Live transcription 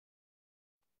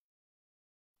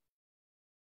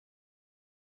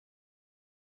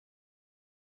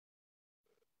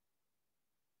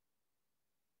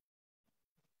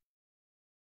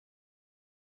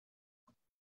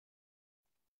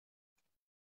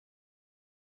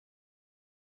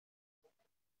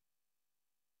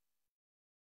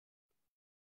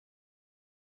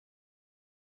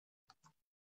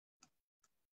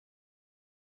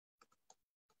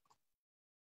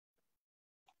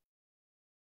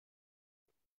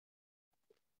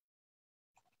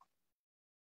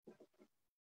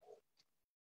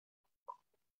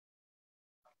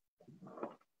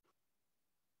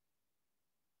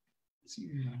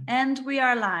And we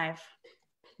are live.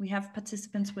 We have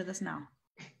participants with us now.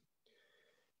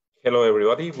 Hello,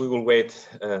 everybody. We will wait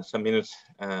some minutes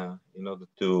in order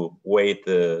to wait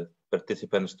the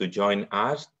participants to join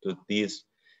us to this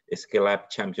Scale Up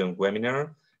Champion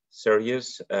webinar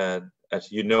series.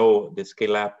 As you know, the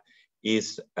Scale Up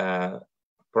is a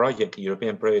project,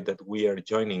 European project that we are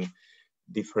joining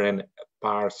different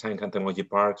parks, science and technology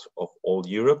parks of all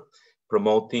Europe,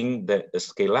 promoting the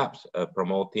scale ups,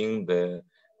 promoting the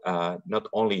not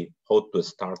only how to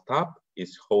start up,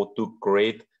 is how to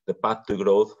create the path to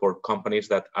growth for companies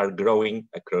that are growing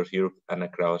across Europe and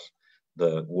across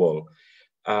the world.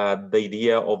 The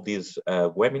idea of this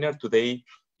webinar today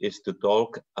is to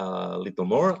talk a little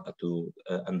more, to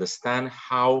understand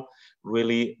how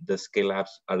really the scale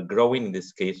ups are growing, in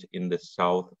this case, in the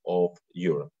south of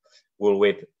Europe. We'll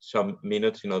wait some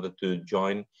minutes in order to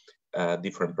join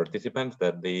different participants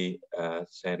that they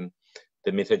send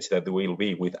the message that will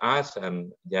be with us,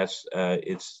 and yes,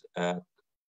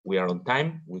 we are on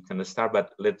time. We can start,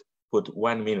 but let's put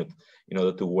 1 minute in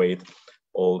order to wait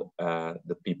all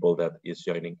the people that is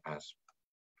joining us.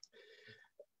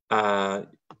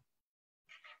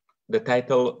 The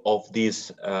title of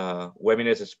this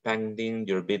webinar is Expanding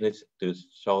Your Business to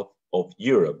South of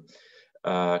Europe.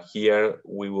 Here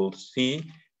we will see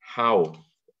how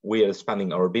we are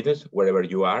expanding our business wherever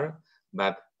you are,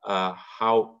 but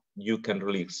how you can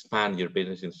really expand your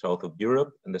business in South of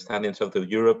Europe, understanding South of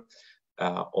Europe,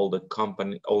 all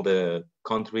the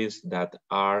countries that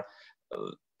are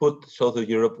put South of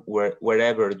Europe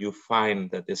wherever you find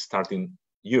that is starting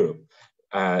Europe,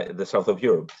 the South of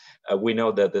Europe. We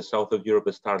know that the South of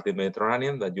Europe starts in the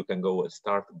Mediterranean, that you can go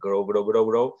start,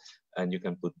 grow, and you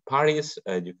can put Paris,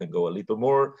 you can go a little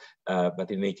more, but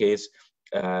in any case,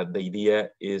 the idea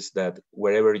is that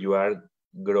wherever you are,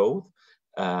 growth,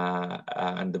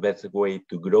 and the best way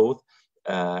to growth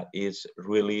is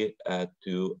really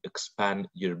to expand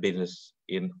your business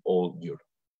in all Europe.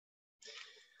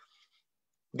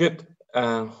 Good.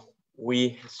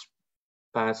 We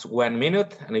passed 1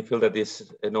 minute, and I feel that this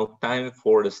is enough time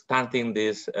for starting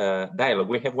this dialogue.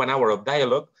 We have 1 hour of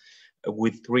dialogue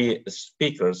with 3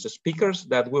 speakers, speakers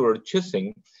that we were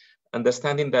choosing,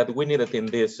 understanding that we needed in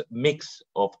this mix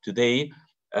of today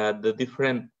the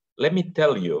different. Let me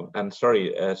tell you, I'm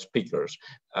sorry, speakers,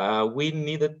 we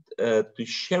needed to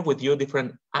share with you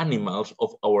different animals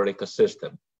of our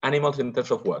ecosystem. Animals in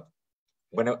terms of what?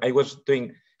 When I was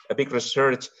doing a big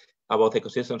research about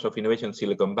ecosystems of innovation in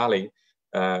Silicon Valley,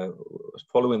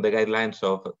 following the guidelines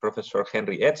of Professor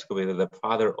Henry Edskowitz, the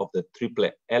father of the triple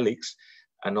helix,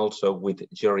 and also with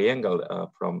Jerry Engel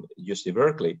from UC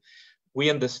Berkeley, we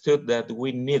understood that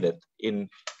we needed in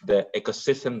the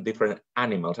ecosystem different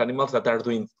animals that are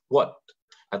doing what?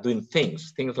 Are doing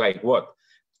things like what?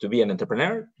 To be an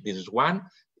entrepreneur, this is one.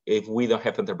 If we don't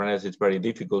have entrepreneurs, it's very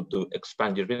difficult to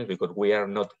expand your business because we are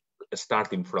not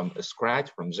starting from scratch,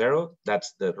 from zero.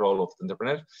 That's the role of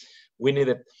entrepreneurs. We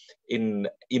needed in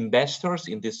investors.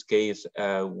 In this case,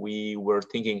 we were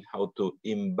thinking how to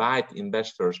invite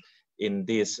investors in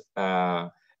this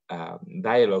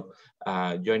dialogue,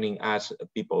 joining us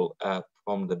people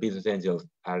from the Business Angels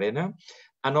arena.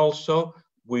 And also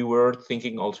we were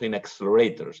thinking also in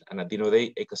accelerators and at the end of the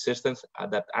day, ecosystems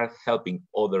that are helping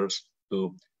others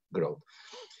to grow.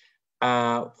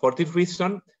 For this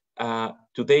reason,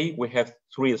 today we have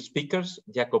 3 speakers: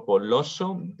 Jacopo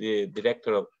Losso, the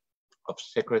Director of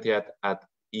Secretariat at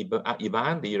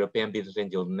IBAN, the European Business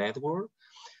Angel Network;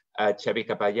 Xavi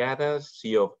Capellada,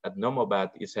 CEO at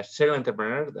Nomovat, is a serial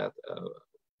entrepreneur that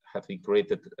has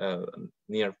created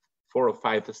near 4 or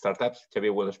 5 startups. Xavi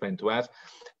will explain to us.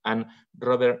 And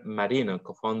Robert Marino,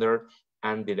 co-founder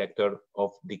and director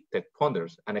of DigTech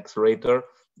Founders, an accelerator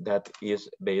that is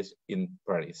based in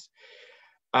Paris.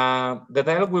 The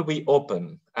dialogue will be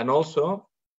open. And also,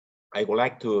 I would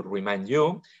like to remind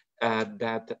you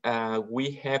that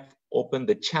we have opened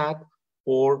the chat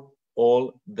for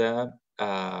all the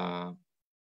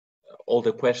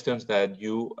questions that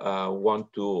you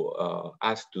want to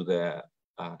ask to the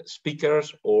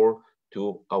speakers or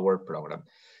to our program.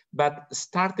 But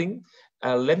starting,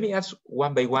 let me ask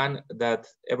one by one that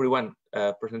everyone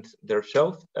presents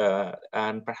themselves,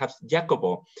 and perhaps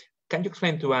Jacopo, can you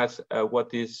explain to us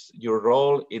what is your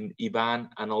role in IBAN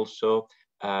and also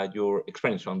your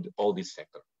experience on all this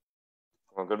sector?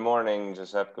 Well, good morning,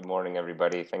 Josep. Good morning,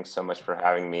 everybody. Thanks so much for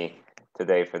having me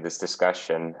today for this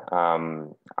discussion.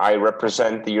 I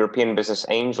represent the European Business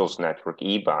Angels Network,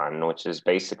 IBAN, which is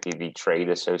basically the trade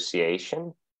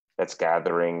association that's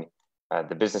gathering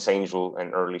the business angel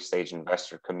and early stage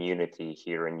investor community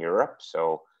here in Europe.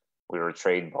 So We're a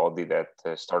trade body that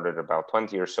started about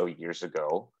 20 or so years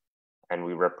ago, and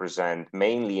we represent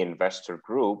mainly investor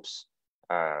groups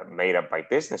made up by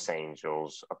business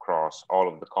angels across all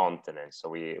of the continents. So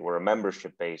we're a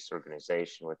membership-based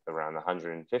organization with around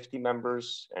 150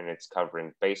 members, and it's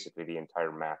covering basically the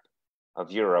entire map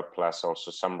of Europe, plus also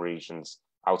some regions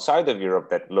outside of Europe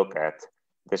that look at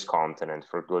this continent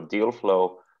for good deal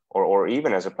flow, or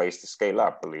even as a place to scale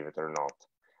up, believe it or not.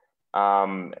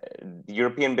 The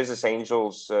European Business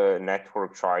Angels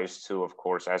network tries to, of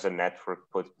course, as a network,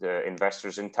 put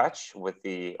investors in touch with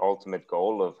the ultimate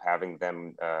goal of having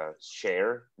them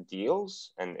share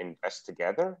deals and invest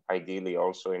together, ideally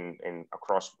also in a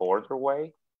cross-border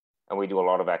way. And we do a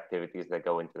lot of activities that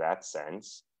go into that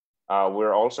sense.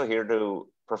 We're also here to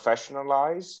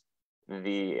professionalize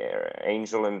the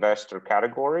angel investor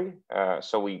category.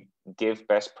 So we give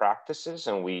best practices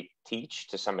and we teach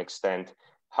to some extent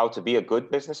how to be a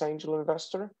good business angel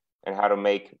investor and how to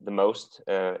make the most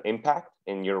impact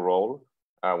in your role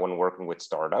when working with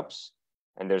startups.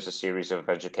 And there's a series of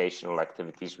educational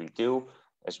activities we do,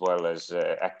 as well as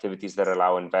activities that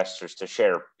allow investors to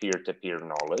share peer-to-peer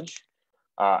knowledge.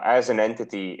 As an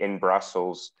entity in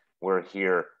Brussels, we're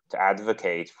here to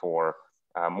advocate for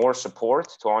more support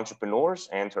to entrepreneurs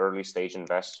and to early stage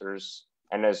investors.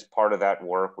 And as part of that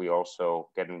work, we also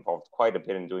get involved quite a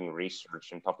bit in doing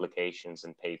research and publications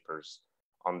and papers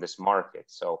on this market.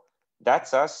 So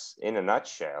that's us in a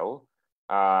nutshell.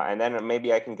 And then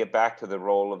maybe I can get back to the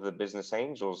role of the business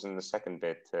angels in the second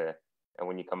bit and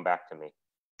when you come back to me.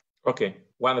 Okay,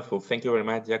 wonderful. Thank you very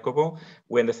much, Jacobo.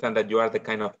 We understand that you are the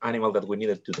kind of animal that we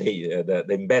needed today, the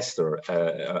investor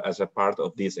as a part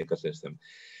of this ecosystem.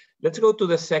 Let's go to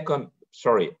the second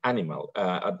animal,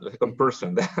 the second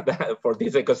person for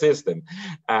this ecosystem,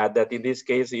 that in this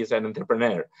case is an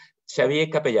entrepreneur. Xavier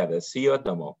Capellades, CEO at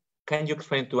Nomo. Can you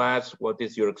explain to us what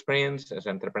is your experience as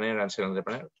an entrepreneur and serial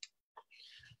entrepreneur?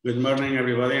 Good morning,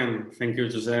 everybody, and thank you,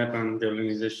 Josep, and the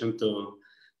organization to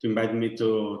invite me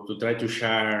to try to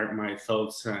share my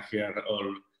thoughts here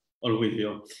all with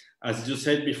you. As you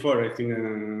said before, I think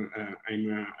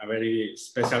I'm a very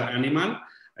special animal.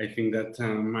 I think that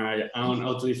my own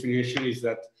auto-definition is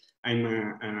that I'm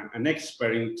an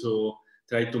expert in to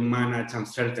try to manage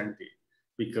uncertainty,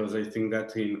 because I think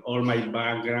that in all my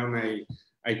background,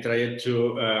 I tried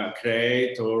to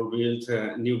create or build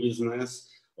a new business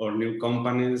or new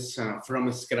companies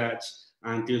from scratch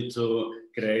until to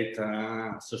create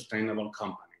a sustainable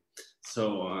company.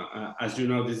 So as you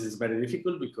know, this is very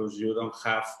difficult because you don't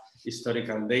have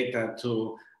historical data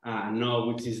to know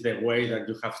which is the way that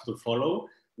you have to follow.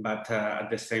 But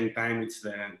at the same time, it's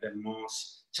the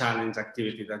most challenging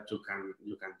activity that you can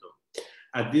do.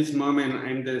 At this moment,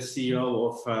 I'm the CEO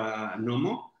of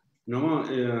Nomo.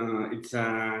 Nomo, it's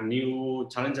a new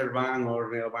challenger bank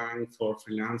or neobank for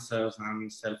freelancers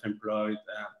and self-employed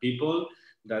people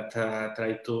that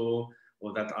try to,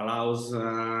 or that allows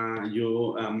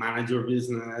you manage your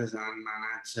business and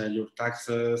manage your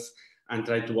taxes and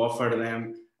try to offer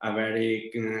them a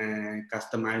very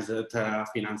customized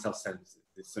financial services.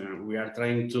 We are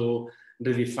trying to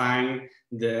redefine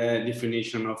the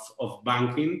definition of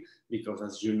banking, because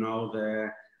as you know, the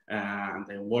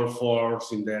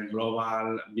workforce in the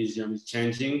global vision is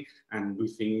changing, and we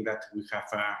think that we have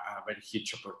a very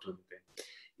huge opportunity.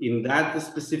 In that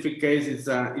specific case, it's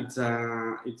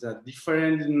a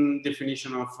different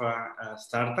definition of a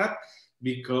startup,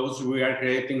 because we are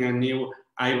creating a new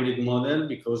hybrid model,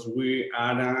 because we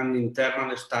are an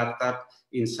internal startup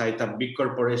inside a big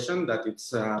corporation that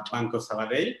it's Banco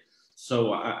Sabadell.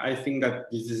 So I think that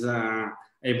this is an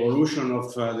evolution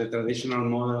of the traditional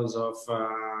models of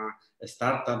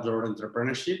startups or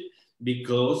entrepreneurship,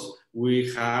 because we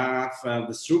have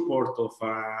the support of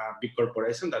a big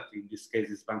corporation that in this case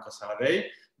is Banco Sabadell,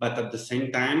 but at the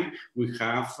same time we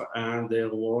have the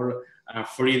whole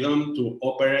freedom to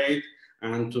operate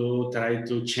and to try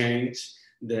to change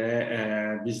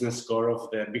the business core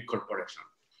of the big corporation.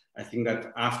 I think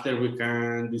that after we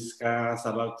can discuss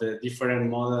about the different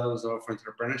models of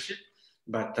entrepreneurship,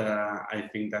 but I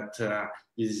think that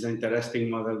this is an interesting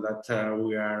model that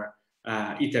we are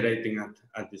iterating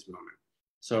at this moment.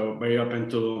 So very open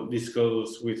to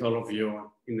discuss with all of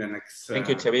you in the next. Thank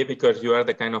you, Xavier, because you are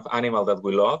the kind of animal that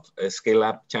we love. Scale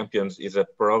Up Champions is a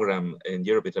program in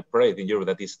Europe, it's a project in Europe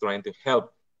that is trying to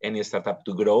help any startup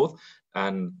to grow.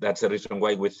 And that's the reason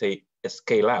why we say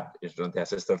scale up. It's not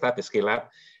just a startup, scale up.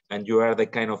 And you are the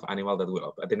kind of animal that we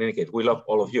love. But in any case, we love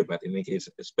all of you, but in any case,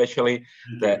 especially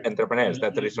the entrepreneurs.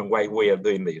 That's the reason why we are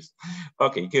doing this.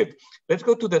 Okay, good. Let's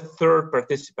go to the third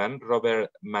participant, Robert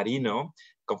Marino,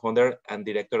 co-founder and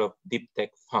director of Deep Tech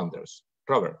Founders.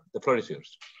 Robert, the floor is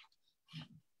yours.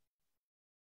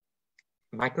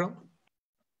 Micro?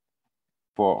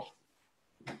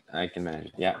 I can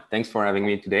manage. Yeah, thanks for having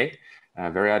me today.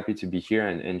 Very happy to be here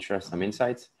and share some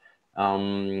insights.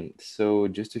 So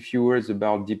just a few words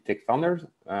about Deep Tech Founders.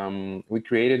 We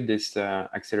created this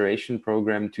acceleration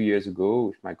program 2 years ago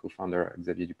with my co-founder,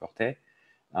 Xavier Duportet.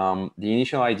 The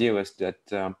initial idea was that,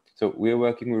 so we're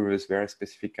working with this very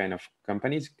specific kind of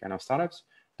companies, kind of startups,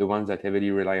 the ones that heavily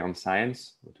rely on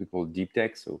science, what we call deep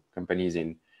tech, so companies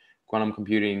in quantum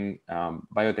computing,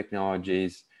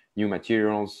 biotechnologies, new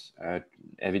materials,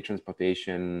 heavy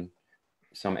transportation,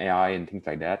 some AI and things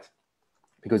like that,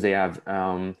 because they have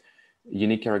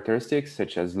unique characteristics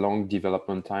such as long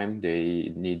development time.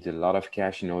 They need a lot of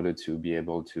cash in order to be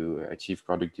able to achieve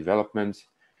product development.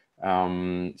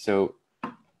 So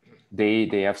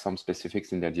they have some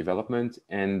specifics in their development.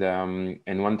 And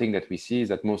one thing that we see is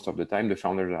that most of the time the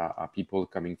founders are people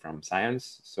coming from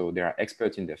science. So they are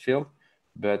experts in their field,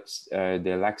 but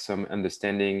they lack some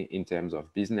understanding in terms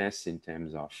of business, in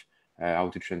terms of how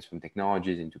to transform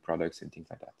technologies into products and things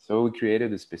like that. So we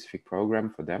created a specific program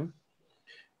for them.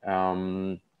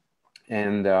 And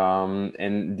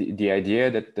the idea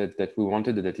that we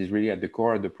wanted, that is really at the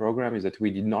core of the program, is that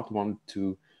we did not want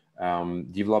to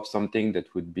develop something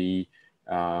that would be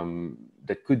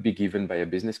that could be given by a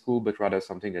business school, but rather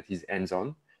something that is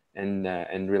hands-on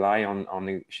and rely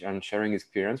on sharing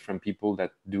experience from people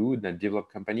that develop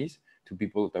companies to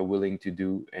people that are willing to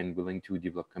do and willing to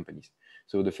develop companies.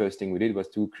 So the first thing we did was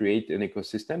to create an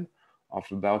ecosystem of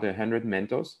about 100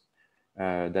 mentors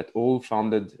that all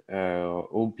founded,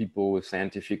 all people with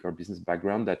scientific or business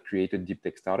background that created deep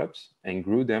tech startups and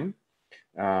grew them.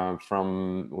 We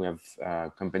have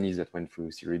companies that went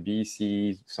through Series B,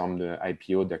 C, some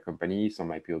IPO'd their company, some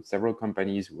IPO'd several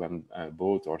companies, who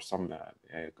bought, or some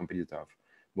companies that have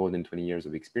more than 20 years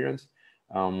of experience.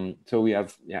 So we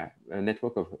have a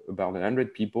network of about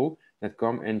 100 people that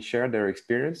come and share their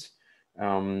experience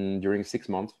during 6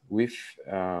 months with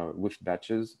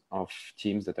batches of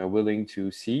teams that are willing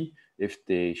to see if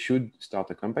they should start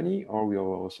a company, or we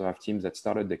also have teams that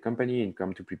started the company and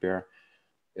come to prepare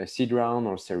a seed round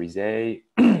or Series A,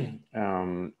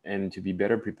 and to be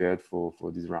better prepared for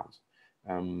these rounds.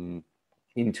 In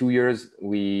 2 years,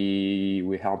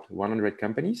 we helped 100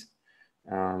 companies,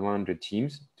 100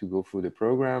 teams to go through the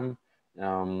program.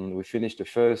 We finished the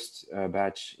first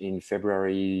batch in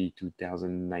February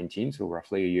 2019, so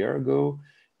roughly a year ago.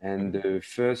 And the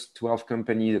first 12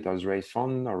 companies that has raised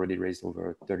fund already raised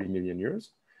over 30 million euros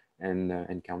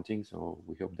and counting. So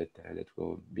we hope that that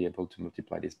will be able to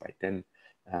multiply this by 10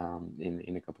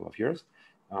 in a couple of years.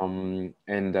 And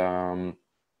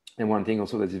one thing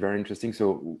also that is very interesting,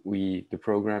 so the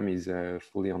program is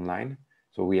fully online.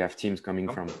 So we have teams coming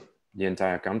from the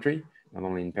entire country, not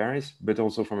only in Paris, but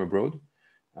also from abroad.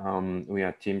 We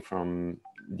have teams from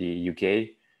the UK,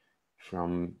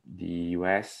 from the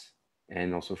US,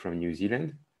 and also from New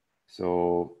Zealand.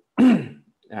 So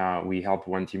we helped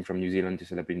one team from New Zealand to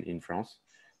set up in France.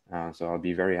 So I'll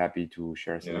be very happy to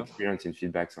share some experience and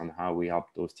feedbacks on how we help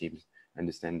those teams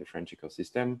understand the French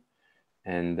ecosystem.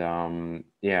 And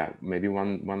maybe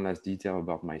one last detail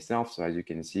about myself. So as you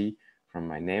can see from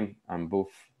my name, I'm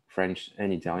both French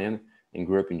and Italian and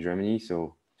grew up in Germany.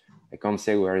 So I can't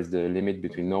say where is the limit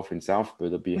between North and South,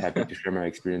 but I'll be happy to share my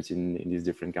experience in these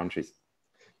different countries.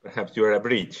 Perhaps you're a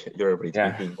bridge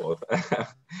between both.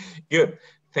 Good.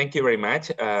 Thank you very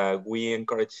much. We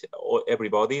encourage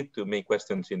everybody to make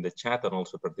questions in the chat and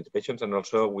also participations. And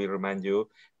also we remind you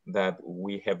that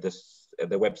we have the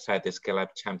website is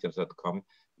scaleupchampions.com,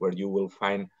 where you will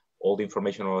find all the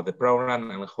information about the program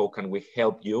and how can we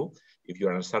help you if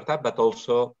you're a startup, but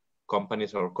also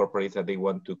companies or corporates that they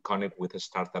want to connect with the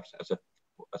startups as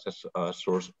a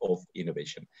source of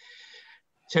innovation.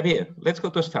 Xavier, let's go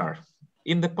to start.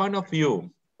 In the point of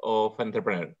view of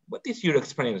entrepreneur, what is your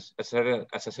experience as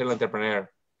a serial entrepreneur?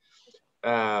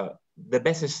 The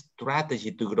best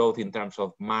strategy to growth in terms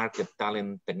of market,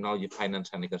 talent, technology,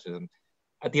 finance, and ecosystem.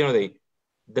 At the end of the day,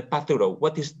 the path to growth,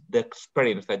 what is the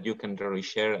experience that you can really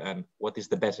share, and what is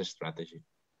the best strategy?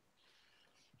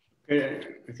 Okay,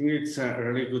 I think it's a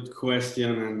really good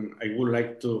question, and I would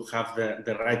like to have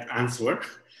the right answer.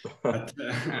 But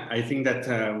I think that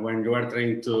when you are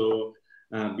trying to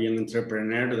be an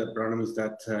entrepreneur, the problem is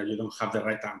that you don't have the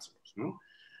right answers. No?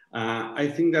 I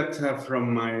think that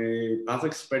from my past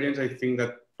experience, I think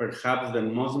that perhaps the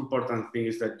most important thing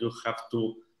is that you have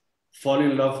to fall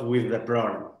in love with the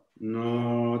problem,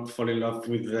 not fall in love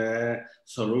with the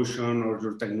solution or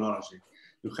your technology.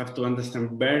 You have to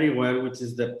understand very well which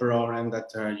is the problem that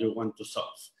you want to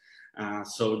solve.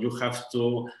 So you have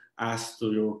to ask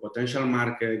to your potential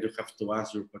market, you have to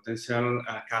ask your potential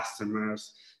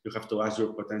customers, you have to ask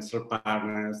your potential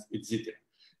partners, etc.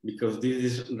 Because this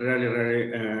is really,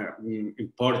 really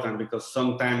important, because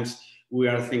sometimes we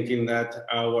are thinking that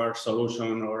our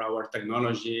solution or our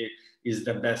technology is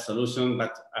the best solution,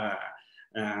 but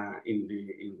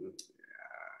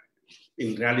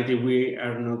in reality, we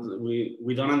are not.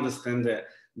 We don't understand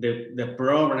the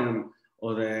problem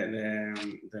or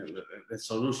the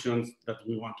solutions that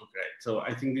we want to create. So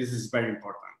I think this is very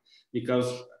important,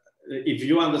 because if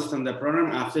you understand the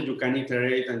problem, after you can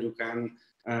iterate and you can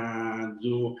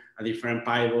do a different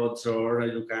pivots, or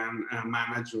you can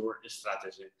manage your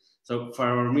strategy. So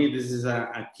for me, this is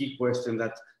a key question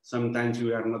that sometimes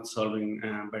we are not solving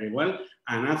very well.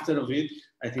 And after of it,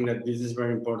 I think that this is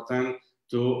very important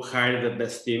to hire the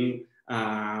best team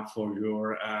for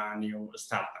your new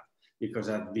startup. Because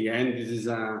at the end, this is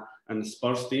a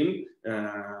sports team.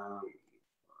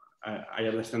 I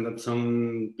understand that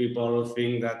some people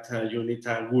think that you need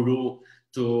a guru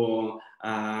to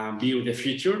build the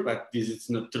future, but this is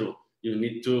not true. You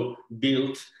need to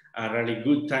build a really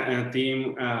good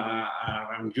team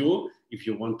around you if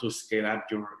you want to scale up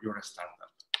your startup.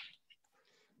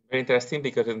 Very interesting,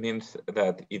 because it means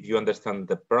that if you understand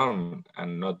the problem,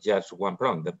 and not just one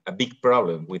problem, a big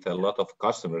problem with a lot of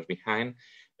customers behind,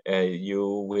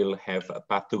 you will have a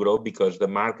path to grow, because the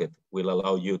market will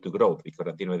allow you to grow. Because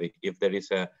at the end of the day, if there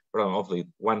is a problem of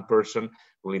one person,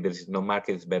 really there is no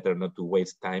market. It's better not to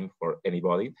waste time for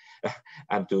anybody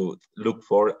and to look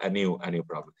for a new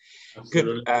problem.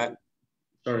 Absolutely. Good.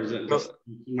 Sorry,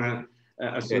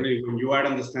 absolutely. When you are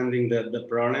understanding the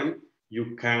problem,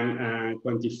 you can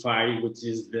quantify which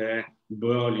is the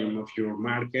volume of your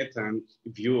market, and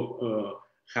if you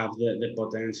have the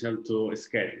potential to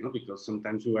scale, no? Because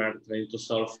sometimes we are trying to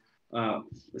solve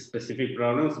specific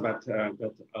problems, but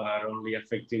that are only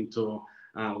affecting to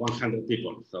 100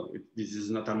 people. So this is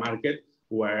not a market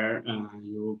where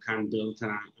you can build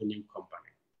a new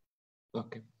company.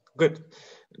 Okay, good.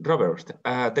 Robert,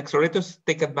 the accelerators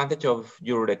take advantage of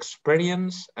your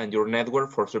experience and your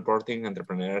network for supporting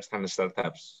entrepreneurs and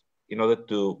startups in order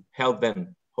to help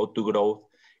them how to grow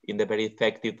in a very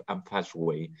effective and fast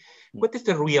way. What is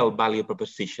the real value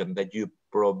proposition that you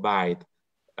provide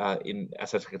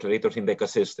as accelerators in the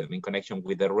ecosystem in connection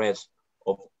with the rest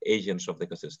of agents of the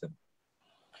ecosystem?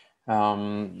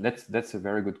 That's a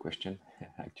very good question,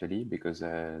 actually, because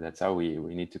that's how we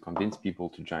need to convince people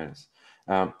to join us.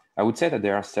 I would say that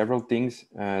there are several things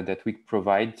that we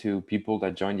provide to people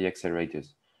that join the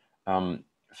accelerators.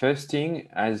 First thing,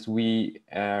 as we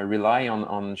rely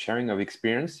on sharing of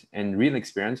experience and real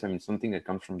experience, I mean, something that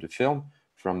comes from the film,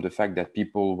 from the fact that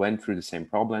people went through the same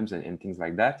problems and things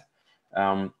like that.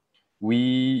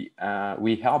 We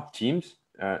help teams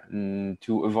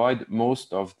to avoid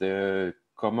most of the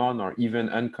common or even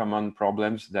uncommon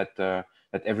problems that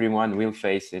everyone will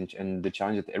face and the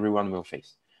challenge that everyone will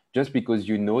face. Just because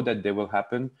you know that they will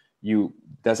happen,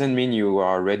 doesn't mean you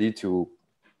are ready to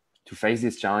face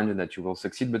this challenge and that you will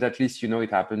succeed, but at least you know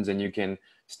it happens, and you can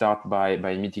start by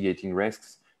mitigating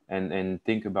risks and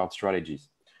think about strategies.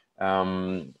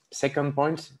 Second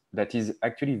point that is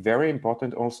actually very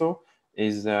important also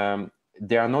is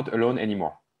they are not alone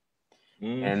anymore.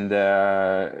 And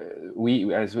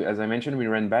as I mentioned, we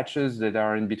run batches that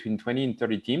are in between 20 and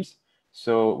 30 teams.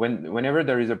 So whenever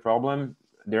there is a problem,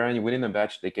 they're within a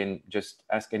batch, they can just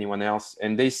ask anyone else,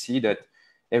 and they see that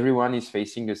everyone is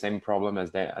facing the same problem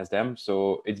as them.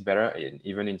 So it's better,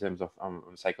 even in terms of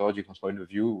psychological point of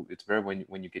view, it's better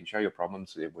when you can share your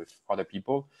problems with other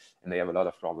people, and they have a lot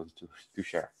of problems to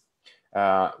share.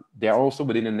 They are also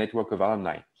within a network of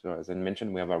alumni. So as I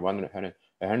mentioned, we have around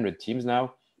 100 teams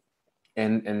now.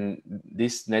 And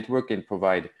this network can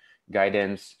provide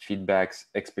guidance, feedbacks,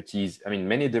 expertise, I mean,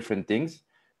 many different things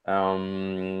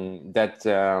that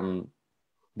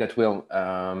will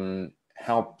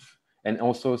help, and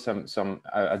also some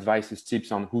advices,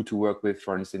 tips on who to work with.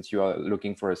 For instance, you are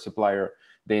looking for a supplier,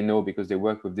 they know because they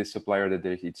work with this supplier that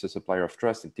it's a supplier of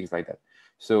trust and things like that.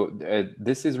 So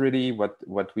this is really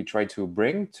what we try to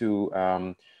bring to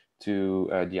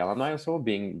the alumni, also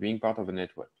being part of a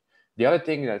network. The other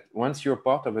thing, that once you're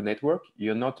part of a network,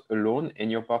 you're not alone, and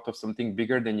you're part of something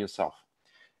bigger than yourself.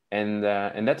 And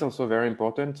that's also very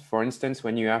important. For instance,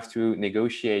 when you have to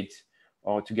negotiate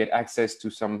or to get access to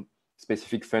some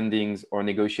specific fundings or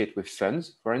negotiate with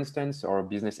funds, for instance, or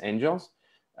business angels,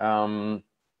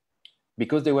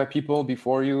 because there were people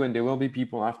before you and there will be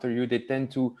people after you, they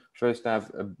tend to first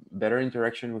have a better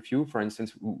interaction with you. For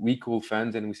instance, we call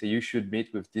funds and we say, you should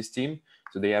meet with this team.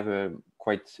 So they have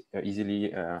quite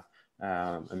easily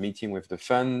a meeting with the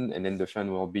fund, and then the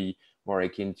fund will be more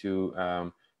akin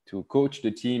to coach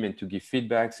the team and to give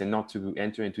feedbacks and not to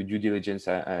enter into due diligence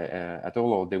at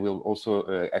all, or they will also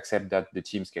accept that the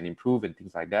teams can improve and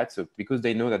things like that. So because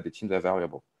they know that the teams are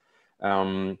valuable.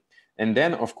 And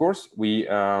then, of course, we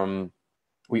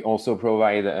also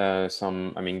provide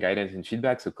some, guidance and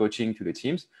feedback, so coaching to the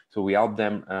teams. So we help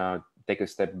them take a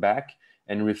step back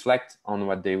and reflect on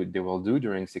what they will do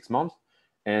during 6 months,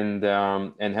 and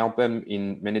help them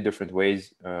in many different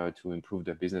ways to improve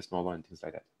their business model and things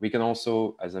like that. We can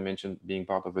also, as I mentioned, being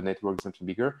part of a network something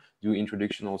bigger, do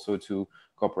introduction also to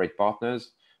corporate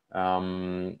partners,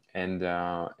 and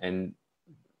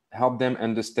help them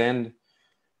understand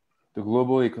the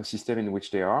global ecosystem in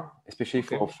which they are, especially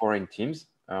for foreign teams,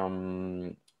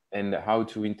 and how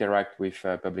to interact with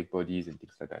public bodies and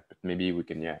things like that. But maybe we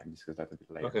can discuss that a bit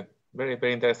later. Okay, very,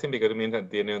 very interesting, because it means that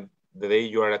the day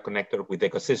you are a connector with the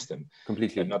ecosystem.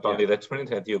 Completely. And not only the experience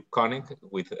that you connect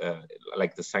with,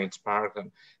 like the Science Park,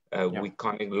 and we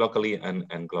connect locally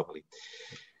and globally.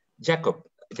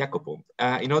 Jacopo,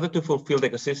 in order to fulfill the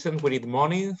ecosystem, we need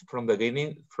money from the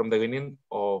beginning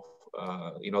of,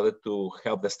 in order to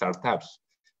help the startups.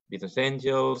 Business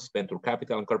angels, venture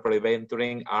capital, and corporate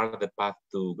venturing are the path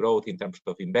to growth in terms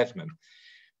of investment.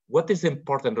 What is the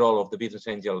important role of the business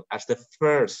angel as the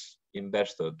first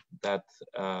investor that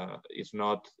is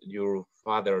not your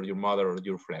father, your mother, or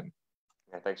your friend?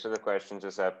 Yeah, thanks for the question,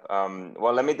 Giuseppe.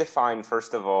 Well, let me define,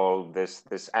 first of all,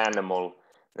 this animal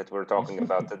that we're talking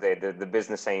about today, the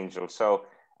business angel. So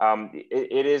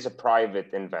it is a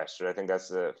private investor. I think that's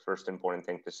the first important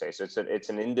thing to say. So it's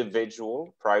an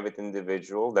individual, private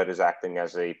individual that is acting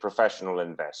as a professional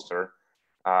investor,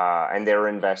 and they're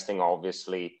investing,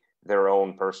 obviously, their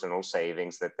own personal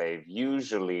savings that they've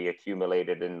usually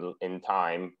accumulated in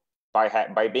time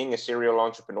by being a serial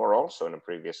entrepreneur also in a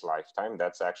previous lifetime.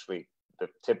 That's actually the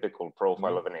typical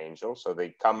profile of an angel. So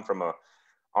they come from a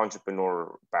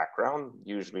entrepreneur background.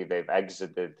 Usually they've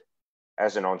exited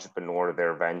as an entrepreneur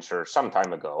their venture some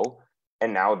time ago,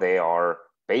 and now they are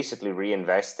basically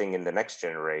reinvesting in the next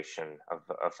generation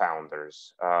of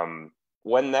founders.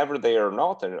 Whenever they are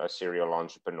not a serial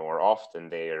entrepreneur, often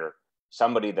they are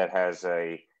somebody that has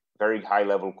a very high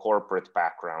level corporate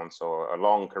background, so a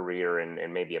long career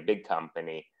in maybe a big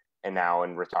company, and now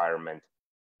in retirement,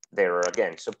 they're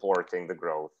again supporting the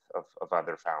growth of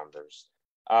other founders.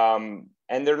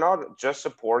 And they're not just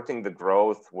supporting the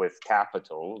growth with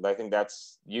capital. I think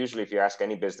that's usually, if you ask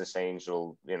any business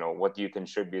angel, what do you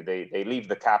contribute? They leave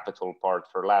the capital part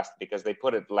for last, because they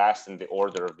put it last in the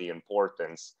order of the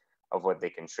importance of what they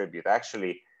contribute.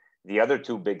 Actually, the other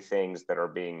two big things that are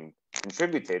being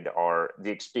contributed are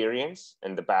the experience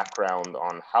and the background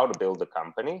on how to build a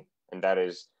company, and that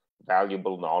is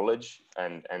valuable knowledge.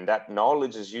 And that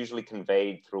knowledge is usually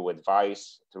conveyed through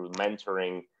advice, through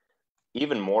mentoring,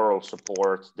 even moral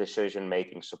support,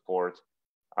 decision-making support.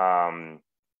 And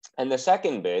the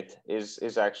second bit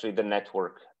is actually the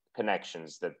network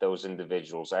connections that those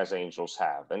individuals as angels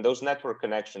have. And those network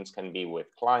connections can be with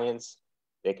clients,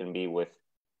 they can be with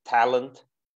talent,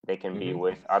 they can be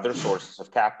with other sources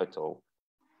of capital.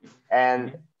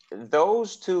 And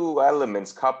those two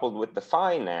elements, coupled with the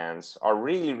finance, are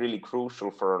really, really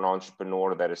crucial for an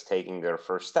entrepreneur that is taking their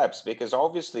first steps. Because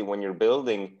obviously, when you're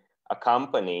building a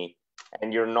company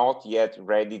and you're not yet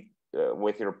ready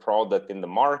with your product in the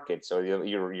market, so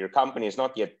your company is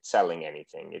not yet selling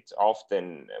anything. It's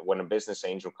often when a business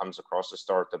angel comes across a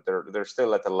startup, they're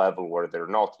still at a level where they're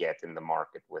not yet in the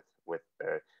market with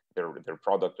their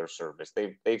product or service.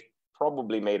 They've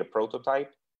probably made a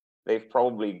prototype. They've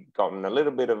probably gotten a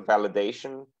little bit of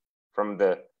validation from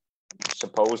the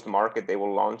supposed market they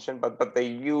will launch in, but they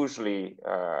usually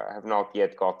have not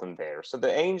yet gotten there. So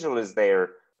the angel is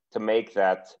there to make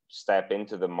that step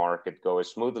into the market go as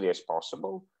smoothly as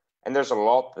possible. And there's a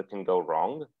lot that can go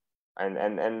wrong.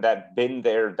 And that been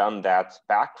there, done that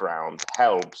background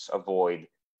helps avoid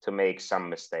to make some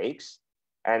mistakes.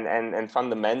 And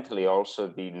fundamentally also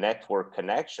the network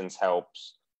connections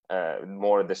helps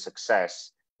more the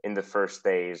success in the first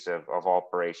days of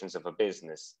operations of a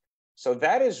business. So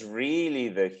that is really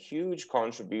the huge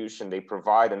contribution they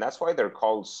provide. And that's why they're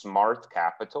called smart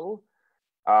capital.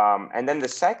 And then the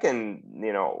second,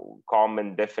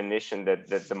 common definition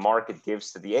that the market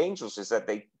gives to the angels is that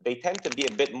they tend to be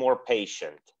a bit more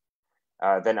patient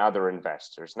than other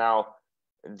investors. Now,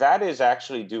 that is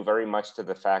actually due very much to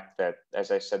the fact that, as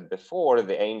I said before,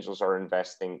 the angels are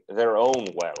investing their own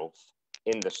wealth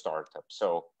in the startup.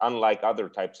 So unlike other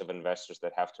types of investors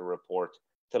that have to report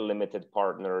to limited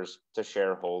partners, to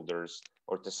shareholders,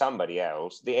 or to somebody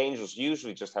else, the angels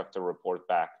usually just have to report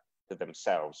back to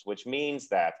themselves, which means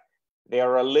that they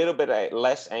are a little bit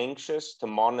less anxious to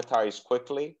monetize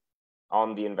quickly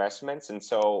on the investments. And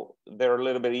so they're a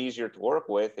little bit easier to work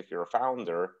with if you're a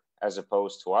founder, as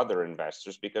opposed to other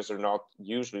investors, because they're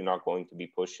usually not going to be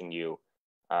pushing you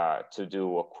to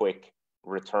do a quick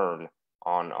return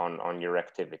on your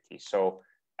activity. So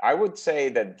I would say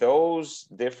that those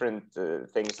different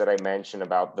things that I mentioned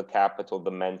about the capital,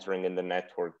 the mentoring, and the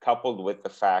network, coupled with the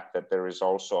fact that there is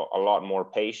also a lot more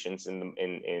patience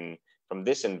from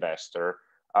this investor,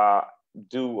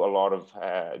 do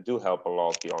help a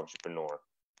lot the entrepreneur.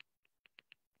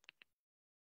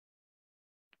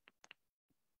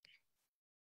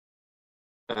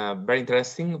 Very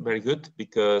interesting, very good,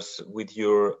 because with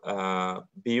your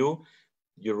view,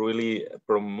 you really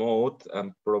promote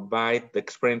and provide the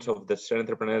experience of the serial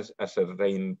entrepreneurs as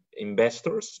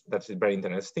investors. That's very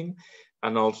interesting.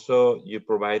 And also you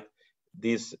provide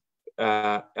this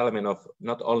element of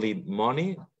not only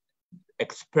money,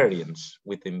 experience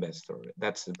with the investor.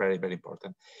 That's very, very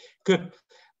important. Good.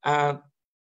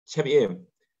 Xavier,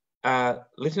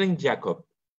 listening Jacob,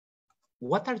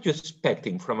 what are you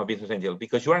expecting from a business angel?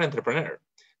 Because you are an entrepreneur,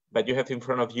 but you have in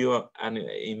front of you an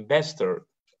investor,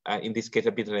 in this case,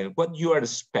 a business angel. What you are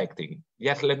expecting?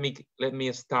 Yes, let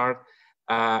me start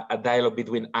a dialogue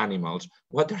between animals.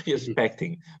 What are you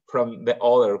expecting from the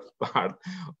other part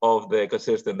of the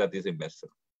ecosystem that is investor?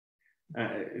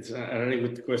 It's a really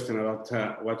good question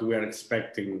about what we are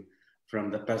expecting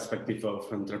from the perspective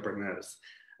of entrepreneurs.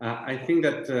 I think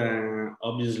that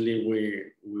obviously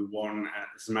we want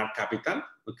smart capital,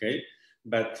 okay?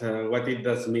 But what it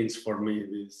does means for me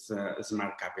is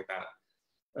smart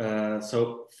capital.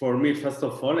 So for me, first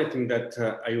of all, I think that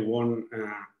I want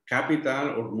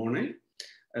capital or money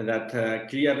that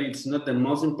clearly it's not the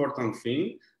most important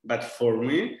thing, but for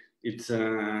me, it's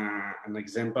an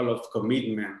example of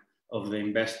commitment of the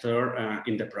investor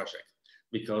in the project.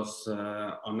 Because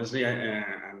honestly,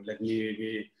 and let me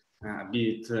be a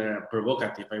bit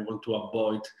provocative, I want to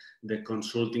avoid the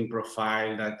consulting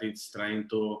profile that it's trying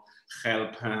to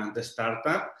help the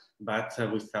startup, but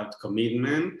without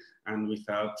commitment and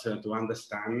without to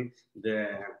understand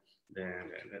the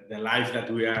life that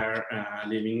we are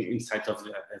living inside of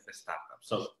the startup.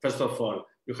 So first of all,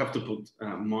 you have to put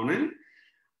money,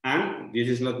 and this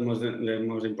is not the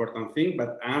most important thing,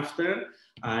 but after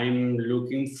I'm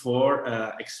looking for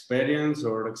experience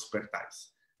or expertise.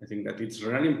 I think that it's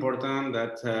really important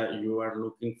that you are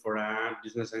looking for a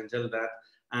business angel that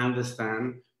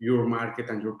understand your market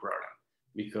and your product,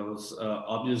 because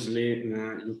obviously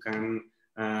you can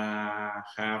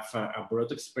have a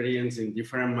broad experience in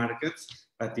different markets,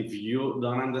 but if you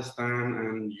don't understand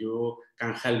and you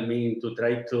can help me to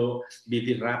try to be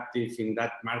disruptive in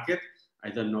that market, I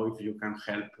don't know if you can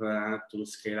help to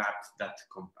scale up that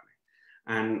company.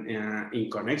 And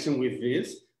in connection with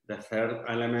this, the third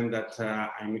element that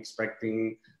I'm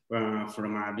expecting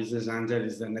from a business angel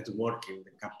is the networking,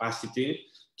 the capacity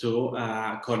to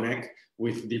connect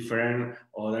with different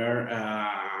other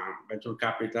venture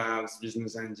capitals,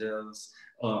 business angels,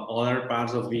 other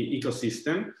parts of the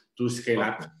ecosystem to scale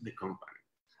up the company.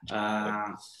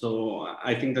 So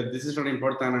I think that this is very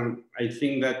important, and I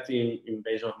think that in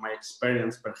base of my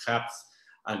experience, perhaps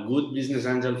a good business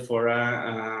angel for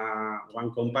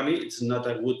one company, it's not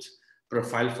a good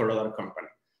profile for other company.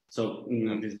 So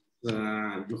you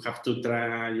have to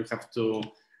try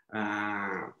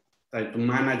to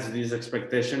manage this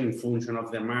expectation in function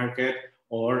of the market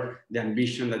or the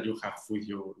ambition that you have with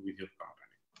your company.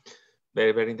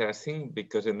 Very, very interesting,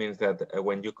 because it means that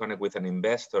when you connect with an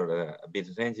investor, a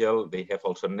business angel, they have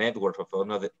also networks of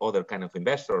other kind of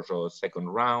investors, or second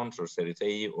rounds, or Series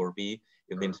A or B.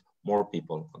 It means more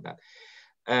people on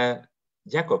that.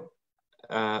 Jacob,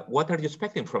 what are you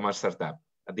expecting from a startup?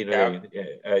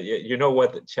 You know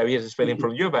what Xavier is expecting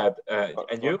from you, but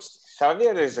and you?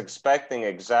 Xavier is expecting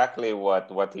exactly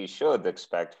what he should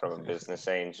expect from a business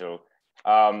angel.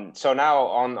 So now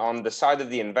on the side of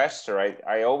the investor,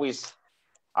 I always,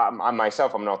 I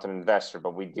myself, I'm not an investor,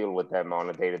 but we deal with them on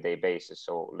a day-to-day basis.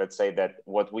 So let's say that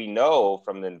what we know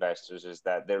from the investors is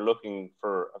that they're looking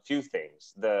for a few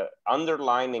things. The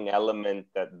underlining element,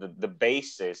 that the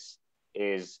basis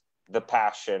is the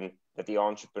passion that the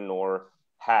entrepreneur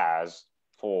has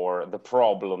for the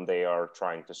problem they are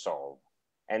trying to solve.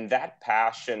 And that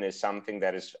passion is something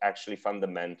that is actually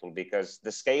fundamental, because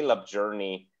the scale-up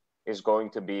journey is going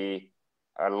to be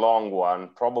a long one,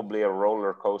 probably a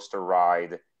roller coaster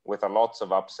ride with lots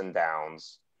of ups and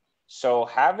downs. So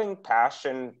having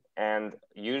passion, and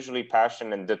usually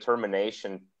passion and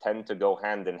determination tend to go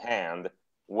hand in hand,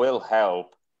 will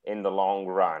help in the long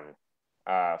run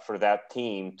for that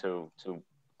team to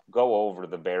go over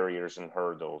the barriers and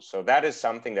hurdles. So that is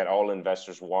something that all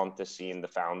investors want to see in the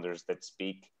founders that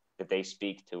they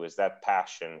speak to, is that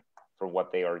passion for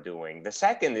what they are doing. The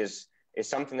second is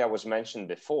something that was mentioned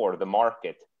before, the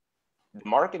market. The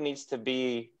market needs to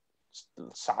be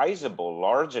sizable,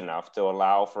 large enough to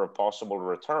allow for a possible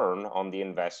return on the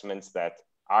investments that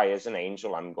I, as an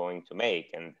angel, I'm going to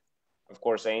make. And of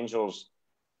course, angels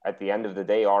at the end of the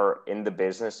day are in the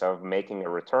business of making a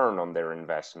return on their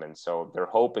investment. So they're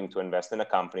hoping to invest in a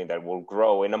company that will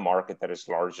grow in a market that is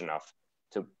large enough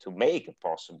to make a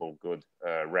possible good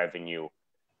revenue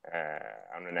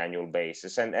on an annual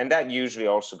basis. And that usually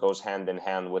also goes hand in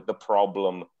hand with the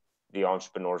problem the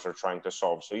entrepreneurs are trying to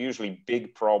solve. So usually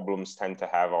big problems tend to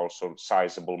have also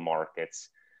sizable markets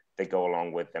that go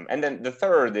along with them. And then the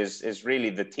third is really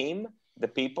the team, the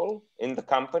people in the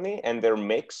company and their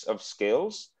mix of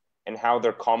skills and how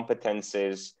their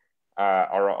competences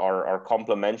are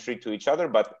complementary to each other,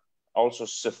 but also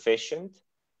sufficient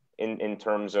in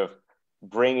terms of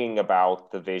bringing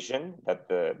about the vision that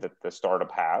the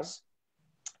startup has.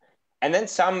 And then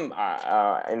some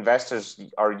investors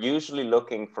are usually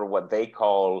looking for what they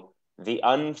call the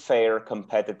unfair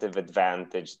competitive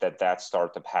advantage that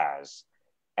startup has.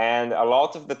 And a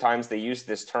lot of the times they use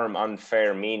this term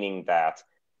unfair, meaning that,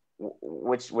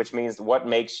 which means what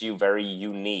makes you very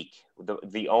unique,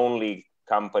 the only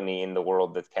company in the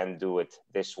world that can do it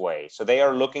this way. So they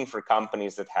are looking for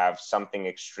companies that have something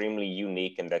extremely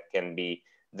unique and that can be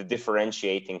the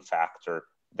differentiating factor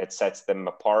that sets them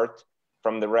apart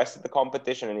from the rest of the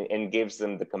competition and gives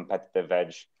them the competitive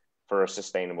edge for a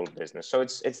sustainable business. So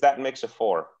it's that mix of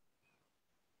four.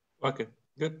 Okay,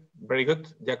 good, very good,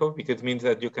 Jacob, because it means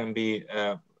that you can be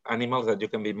animals, that you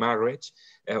can be marriage,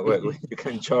 you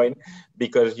can join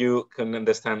because you can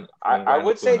understand. I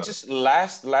would say just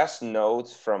last note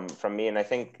from me, and I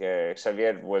think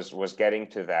Xavier was getting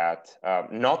to that.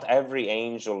 Not every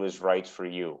angel is right for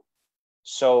you.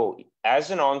 So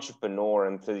as an entrepreneur,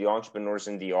 and to the entrepreneurs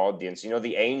in the audience,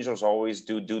 the angels always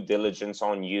do due diligence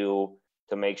on you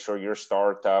to make sure your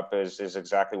startup is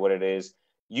exactly what it is.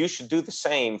 You should do the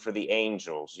same for the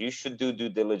angels. You should do due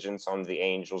diligence on the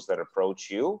angels that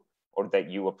approach you or that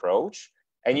you approach.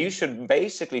 And you should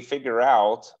basically figure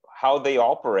out how they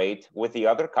operate with the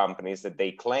other companies that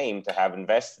they claim to have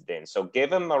invested in. So give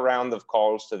them a round of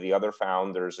calls to the other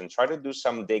founders and try to do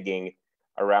some digging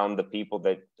around the people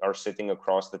that are sitting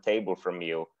across the table from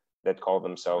you that call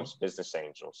themselves business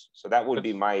angels. So that would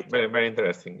be my very, very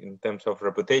interesting in terms of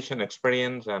reputation,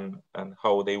 experience, and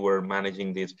how they were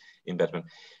managing this investment.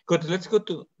 Good. Let's go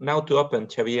now to open,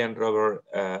 Xavier and Robert,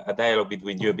 a dialogue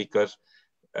between you, because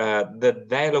the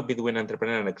dialogue between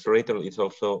entrepreneur and accelerator is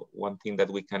also one thing that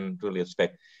we can really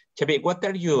expect. Xavier, what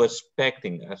are you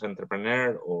expecting as an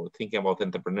entrepreneur or thinking about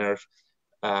entrepreneurs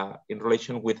in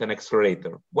relation with an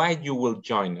accelerator? Why you will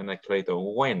join an accelerator?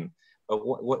 When?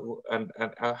 And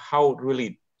how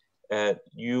really do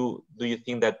you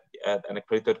think that an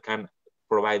accelerator can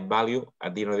provide value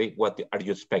at the end of the day? What are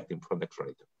you expecting from the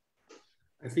accelerator?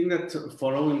 I think that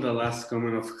following the last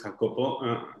comment of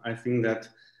Jacopo, I think that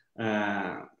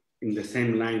in the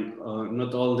same line,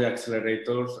 not all the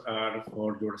accelerators are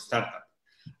for your startup.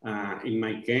 In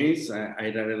my case,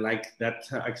 I really like that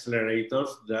accelerators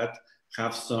that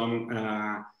have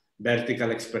some vertical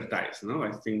expertise. No,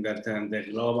 I think that the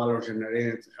global or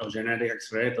generic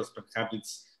accelerators, perhaps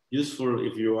it's useful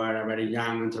if you are a very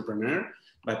young entrepreneur,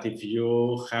 but if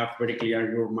you have very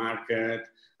clear your market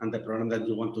and the problem that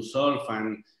you want to solve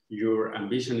and your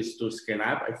ambition is to scale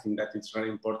up, I think that it's very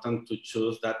important to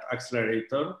choose that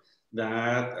accelerator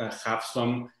that have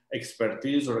some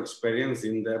expertise or experience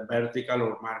in the vertical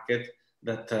or market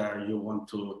that you want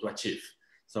to achieve.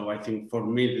 So I think for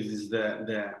me, this is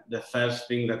the first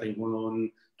thing that I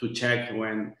want to check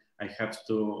when I have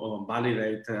to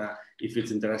validate if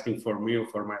it's interesting for me or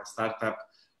for my startup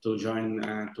to join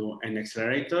to an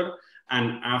accelerator.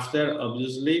 And after,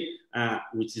 obviously,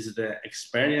 which is the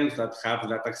experience that have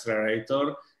that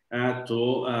accelerator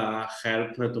to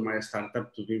help to my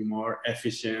startup to be more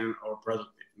efficient or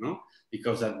productive, no?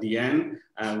 Because at the end,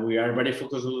 we are very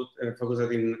focused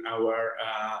in our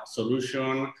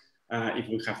solution, if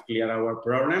we have cleared our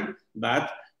problem,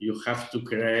 but you have to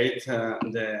create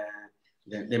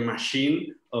the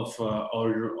machine of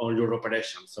all your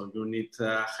operations. So you need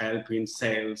help in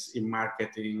sales, in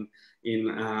marketing, in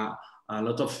a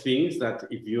lot of things that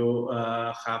if you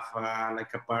have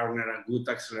like a partner, a good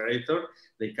accelerator,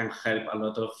 they can help a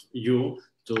lot of you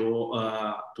to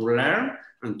learn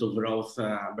and to grow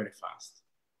very fast.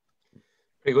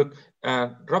 Very good.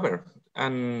 Robert,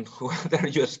 and what are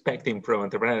you expecting from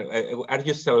entrepreneur? Are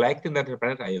you selecting the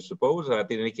entrepreneur, I suppose?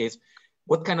 In any case,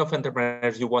 what kind of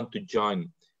entrepreneurs you want to join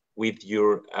with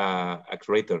your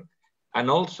accelerator, and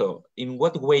also in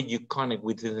what way you connect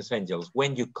with business angels,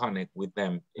 when you connect with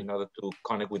them in order to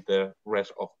connect with the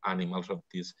rest of animals of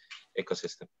this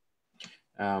ecosystem.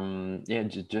 Yeah,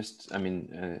 I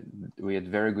mean, we had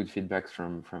very good feedback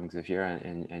from Xavier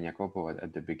and Jacopo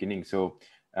at the beginning. So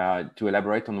to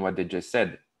elaborate on what they just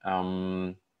said,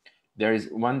 there is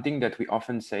one thing that we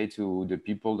often say to the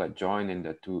people that join and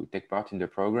that to take part in the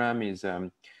program is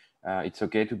it's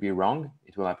okay to be wrong.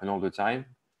 It will happen all the time,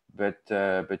 but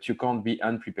you can't be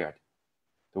unprepared.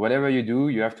 So whatever you do,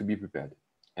 you have to be prepared.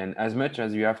 And as much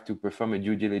as you have to perform a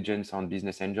due diligence on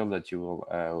business angel that you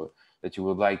will that you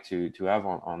would like to have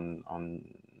on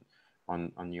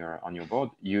your board,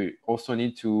 you also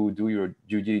need to do your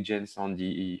due diligence on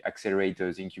the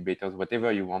accelerators, incubators,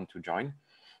 whatever you want to join.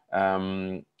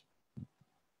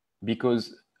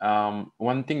 Because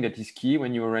one thing that is key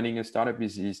when you're running a startup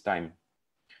is time.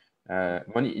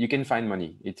 Money, you can find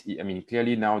money. I mean,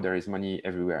 clearly now there is money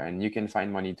everywhere, and you can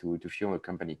find money to fuel a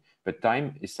company. But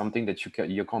time is something that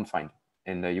you can't find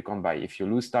and you can't buy. If you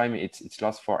lose time, it's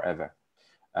lost forever.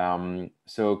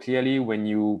 So clearly, when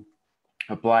you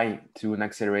apply to an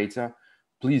accelerator,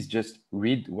 please just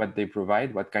read what they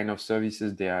provide, what kind of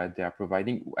services they are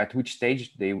providing, at which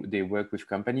stage they work with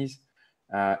companies.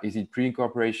 Is it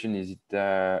pre-incorporation? Is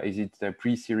it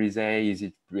pre-Series A? Is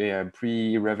it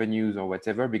pre-revenues or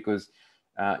whatever? Because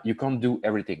you can't do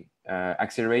everything.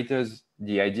 Accelerators,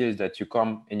 the idea is that you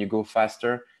come and you go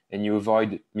faster and you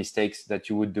avoid mistakes that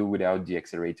you would do without the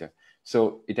accelerator.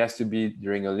 So it has to be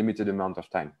during a limited amount of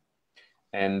time.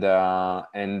 And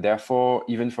therefore,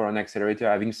 even for an accelerator,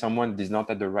 having someone that is not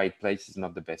at the right place is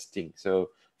not the best thing. So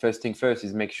first thing first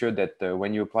is make sure that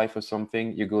when you apply for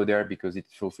something, you go there because it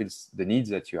fulfills the needs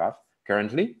that you have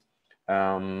currently,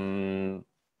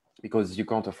 because you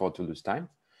can't afford to lose time.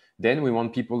 Then we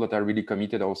want people that are really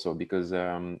committed also, because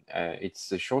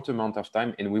it's a short amount of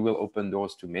time and we will open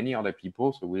doors to many other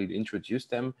people. So we'll introduce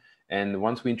them. And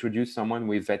once we introduce someone,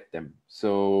 we vet them.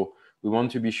 So we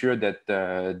want to be sure that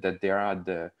that they are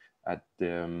that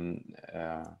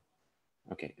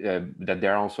they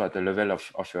are also at the level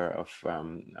of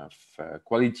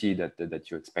quality that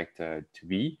you expect to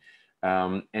be.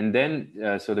 And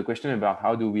then, so the question about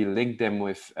how do we link them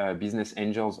with business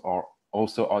angels or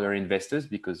also other investors,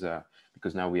 because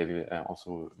now we have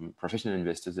also professional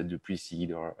investors that do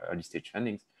pre-seed or early stage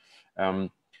fundings.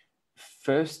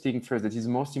 First thing first, that is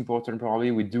most important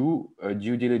probably, we do a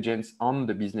due diligence on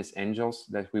the business angels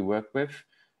that we work with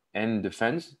and the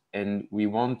funds, and we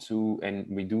want to, and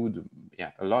we do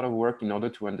a lot of work in order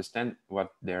to understand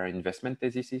what their investment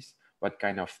thesis is, what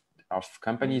kind of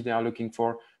companies they are looking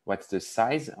for, what's the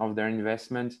size of their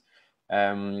investment,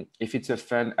 if it's a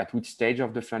fund, at which stage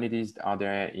of the fund it is, are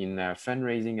they in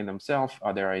fundraising in themselves,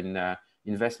 are they in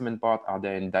investment part, are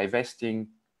they in divesting,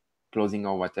 closing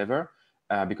or whatever,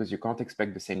 because you can't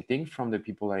expect the same thing from the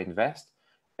people that invest.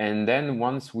 And then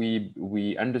once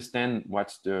we understand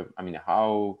what's the, I mean,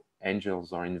 how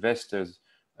angels or investors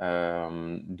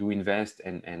do invest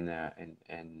and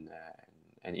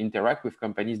interact with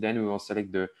companies, then we will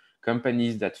select the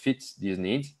companies that fits these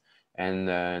needs,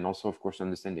 and also of course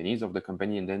understand the needs of the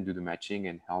company, and then do the matching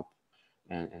and help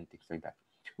and things like that.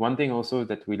 One thing also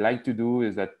that we like to do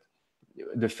is that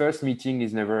the first meeting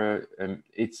is never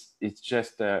it's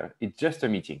just a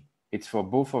meeting. It's for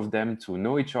both of them to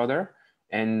know each other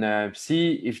and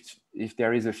see if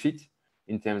there is a fit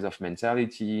in terms of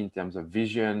mentality, in terms of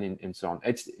vision, and so on.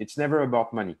 It's never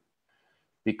about money,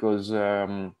 because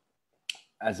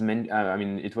as many, I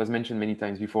mean, it was mentioned many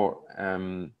times before.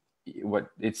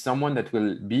 It's someone that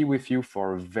will be with you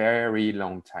for a very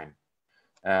long time.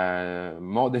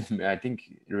 More than, I think,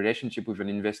 relationship with an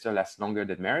investor lasts longer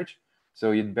than marriage.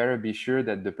 So you'd better be sure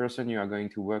that the person you are going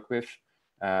to work with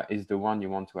is the one you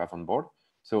want to have on board.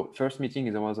 So first meeting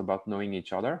is always about knowing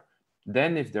each other.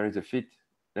 Then if there is a fit,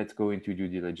 let's go into due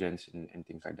diligence and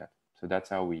things like that. So that's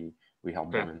how we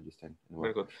help them understand and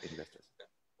work with investors.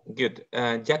 Good.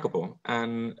 Jacopo,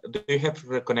 and do you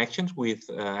have connections with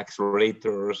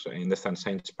accelerators in the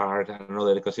Science Park and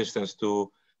other ecosystems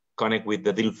to connect with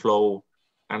the deal flow?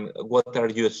 And what are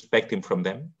you expecting from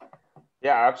them?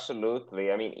 Yeah,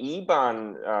 absolutely. I mean,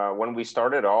 IBAN, when we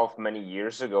started off many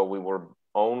years ago, we were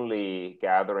only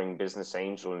gathering business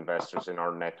angel investors in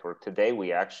our network. Today,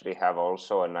 we actually have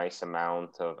also a nice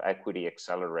amount of equity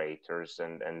accelerators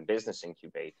and business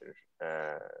incubator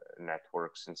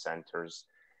networks and centers.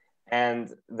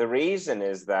 And the reason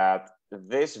is that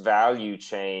this value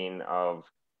chain of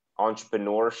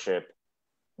entrepreneurship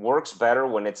works better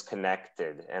when it's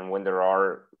connected and when there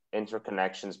are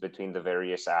interconnections between the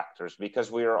various actors, because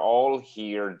we are all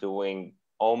here doing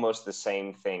almost the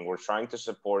same thing. We're trying to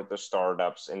support the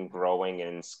startups in growing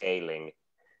and in scaling.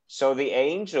 So the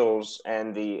angels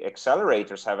and the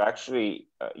accelerators have actually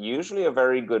usually a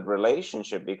very good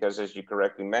relationship, because as you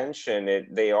correctly mentioned,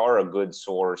 they are a good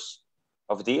source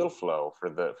of deal flow for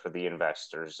the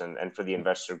investors and for the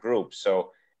investor group.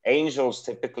 So angels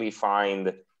typically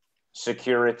find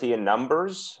security in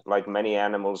numbers, like many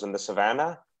animals in the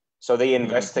savannah. So they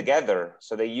invest together.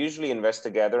 So they usually invest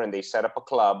together and they set up a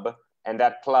club, and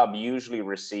that club usually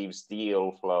receives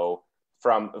deal flow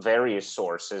from various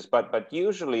sources, but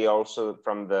usually also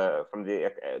from the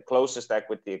closest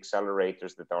equity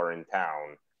accelerators that are in town.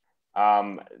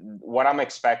 What I'm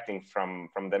expecting from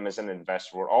them as an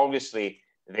investor, obviously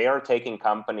they are taking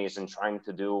companies and trying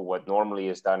to do what normally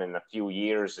is done in a few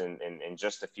years in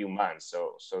just a few months.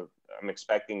 So I'm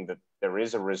expecting that there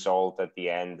is a result at the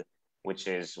end, which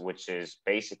is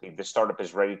basically the startup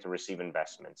is ready to receive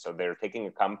investment. So they're taking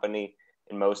a company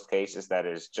in most cases that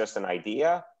is just an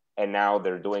idea, and now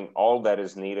they're doing all that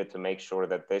is needed to make sure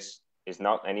that this is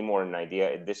not anymore an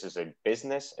idea. This is a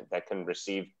business that can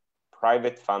receive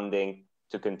private funding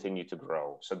to continue to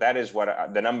grow. So that is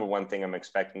what the number one thing I'm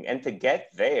expecting. And to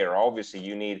get there, obviously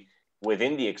you need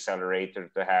within the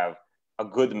accelerator to have a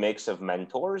good mix of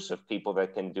mentors, of people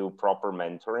that can do proper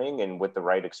mentoring and with the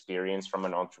right experience from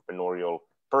an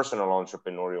personal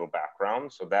entrepreneurial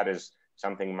background. So that is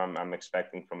something I'm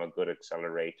expecting from a good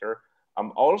accelerator.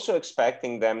 I'm also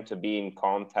expecting them to be in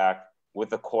contact with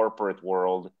the corporate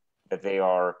world that they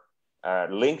are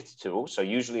linked to. So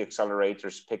usually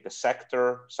accelerators pick a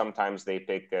sector, sometimes they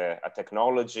pick a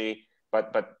technology,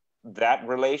 but that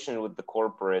relation with the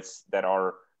corporates that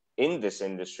are in this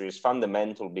industry is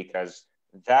fundamental, because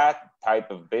that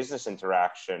type of business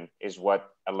interaction is what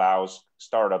allows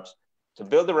startups to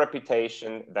build a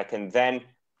reputation that can then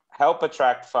help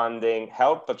attract funding,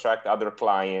 help attract other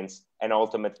clients, and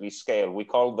ultimately scale. We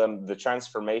call them the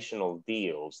transformational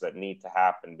deals that need to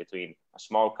happen between a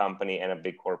small company and a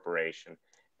big corporation.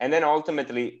 And then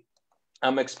ultimately,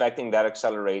 I'm expecting that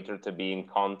accelerator to be in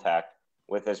contact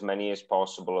with as many as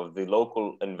possible of the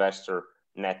local investor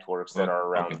networks that are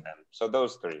around them. So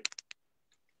those three.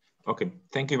 Okay,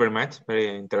 thank you very much.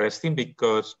 Very interesting,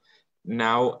 because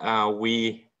now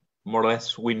we more or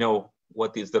less, we know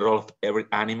what is the role of every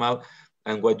animal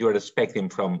and what you are expecting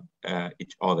from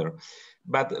each other.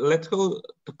 But let's go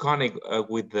to connect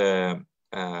with the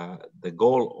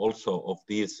goal also of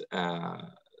this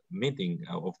meeting,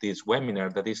 of this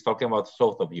webinar, that is talking about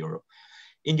South of Europe.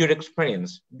 In your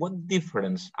experience, what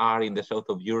difference are in the South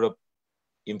of Europe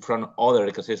in front of other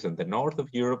ecosystems, the North of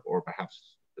Europe, or perhaps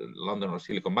London or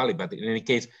Silicon Valley? But in any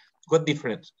case, what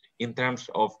difference in terms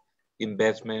of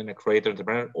investment, creator,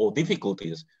 entrepreneur, or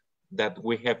difficulties that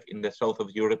we have in the South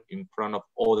of Europe in front of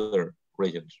other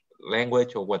regions,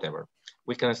 language or whatever?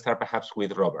 We can start perhaps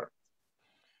with Robert.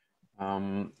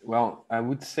 Well, I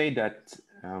would say that,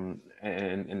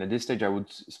 and at this stage, I would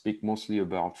speak mostly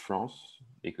about France,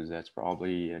 because that's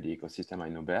probably the ecosystem I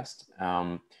know best.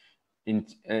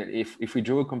 If we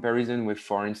draw a comparison with,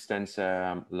 for instance,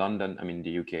 London, I mean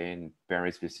the UK, and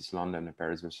Paris versus London, and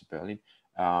Paris versus Berlin,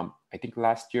 I think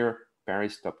last year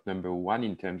Paris topped #1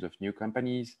 in terms of new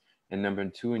companies, and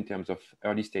 #2 in terms of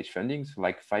early stage funding, so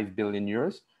like 5 billion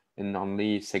euros, and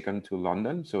only second to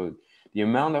London. So the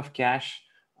amount of cash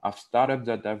of startups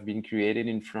that have been created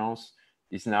in France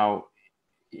is now,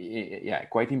 yeah,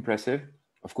 quite impressive.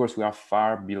 Of course, we are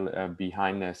far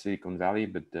behind Silicon Valley,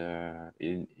 but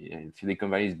in Silicon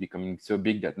Valley is becoming so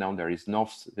big that now there is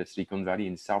North Silicon Valley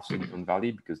and South Silicon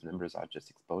Valley, because numbers are just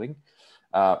exploding.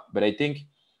 But I think,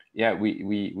 yeah,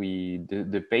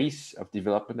 the pace of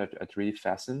development are really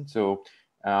fast. So,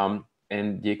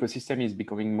 and the ecosystem is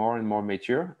becoming more and more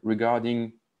mature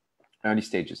regarding early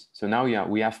stages. So now, yeah,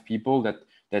 we have people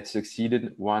that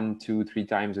succeeded 1, 2, 3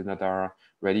 times and that are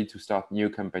ready to start new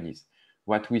companies.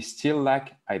 What we still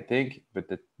lack, I think, but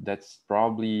that's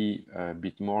probably a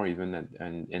bit more even,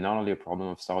 and not only a problem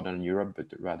of Southern Europe,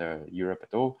 but rather Europe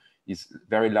at all, is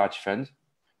very large funds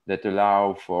that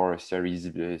allow for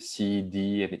Series C,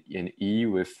 D, and E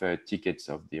with tickets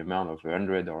of the amount of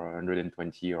 100 or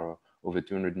 120 or over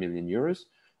 200 million euros.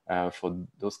 For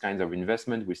those kinds of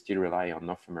investment, we still rely on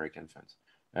North American funds.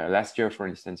 Last year, for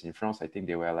instance, in France, I think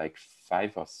there were like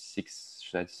 5 or 6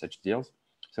 such deals.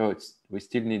 So we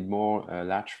still need more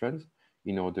large funds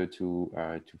in order to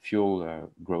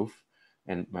fuel growth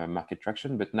and market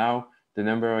traction. But now the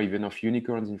number even of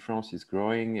unicorns in France is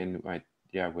growing, and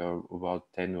yeah, we're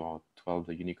about 10 or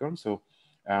 12 unicorns. So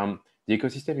the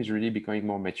ecosystem is really becoming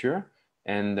more mature.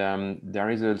 And there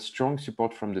is a strong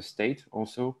support from the state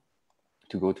also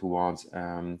to go towards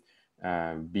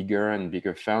bigger and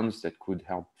bigger funds that could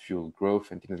help fuel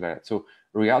growth and things like that. So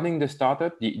regarding the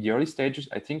startup, the early stages,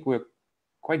 I think we're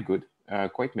quite good,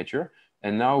 quite mature.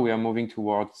 And now we are moving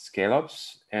towards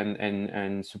scale-ups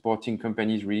and supporting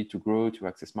companies really to grow, to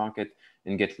access market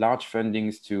and get large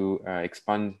fundings to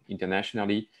expand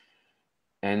internationally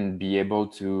and be able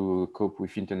to cope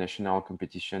with international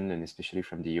competition, and especially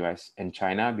from the US and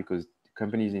China, because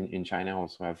companies in China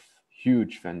also have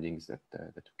huge fundings that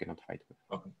we cannot fight with.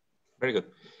 Okay, very good.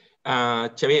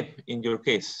 Xavier, in your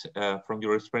case, from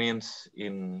your experience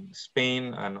in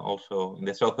Spain and also in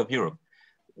the south of Europe,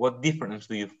 what difference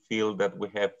do you feel that we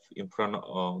have in front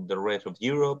of the rest of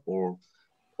Europe or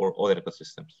other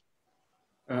ecosystems?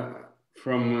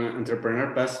 From an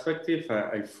entrepreneur perspective,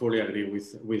 I fully agree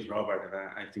with Robert.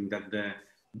 I think that the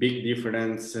big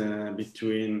difference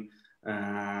between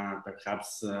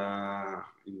perhaps in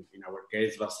our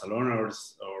case, Barcelona or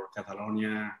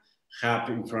Catalonia hub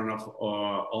in front of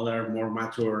other more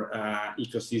mature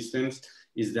ecosystems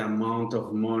is the amount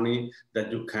of money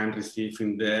that you can receive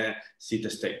in the city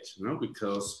state,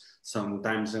 because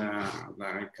sometimes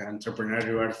like entrepreneur,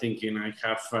 you are thinking, I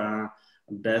have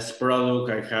best product,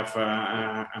 I have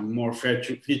a more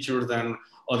feature than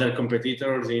other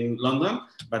competitors in London,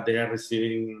 but they are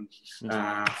receiving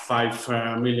 5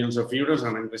 million euros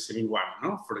and I'm receiving 1,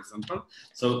 for example.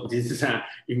 So this is an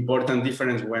important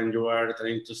difference when you are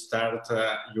trying to start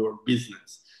your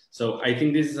business. So I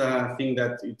think this is a thing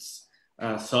that it's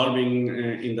solving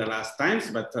in the last times,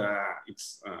 but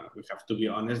we have to be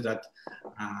honest that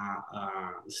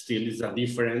still is a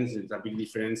difference, it's a big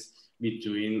difference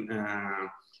between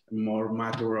more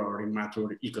mature or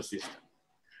immature ecosystem.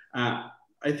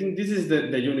 I think this is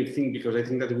the unique thing, because I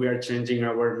think that we are changing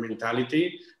our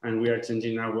mentality and we are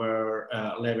changing our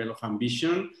level of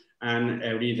ambition, and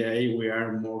every day we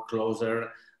are more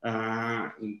closer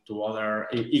to other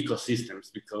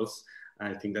ecosystems, because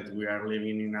I think that we are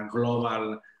living in a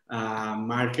global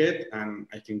market, and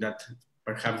I think that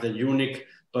perhaps the unique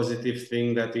positive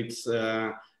thing that it's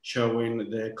showing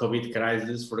the COVID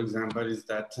crisis, for example, is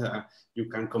that you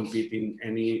can compete in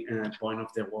any point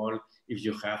of the world if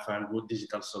you have a good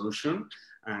digital solution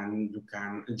and you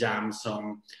can jump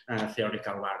some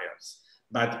theoretical barriers.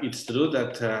 But it's true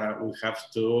that we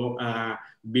have to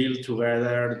build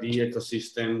together the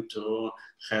ecosystem to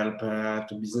help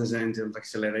to business angels,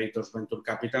 accelerators, venture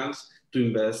capitals to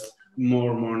invest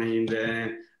more money in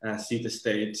the city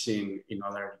states in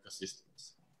other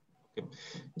ecosystems. Okay.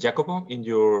 Jacopo, in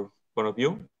your point of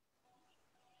view?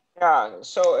 Yeah,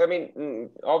 so I mean,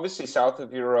 obviously South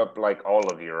of Europe, like all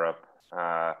of Europe,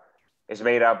 is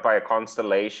made up by a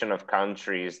constellation of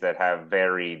countries that have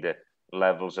varied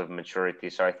levels of maturity.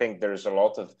 So I think there's a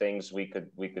lot of things we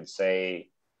could say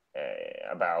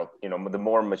about, the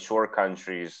more mature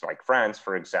countries like France,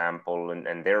 for example,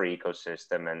 and their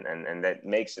ecosystem, and that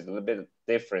makes it a little bit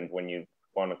different when you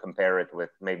want to compare it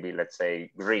with maybe, let's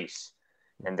say, Greece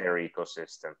and their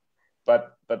ecosystem.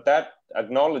 But that,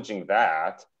 acknowledging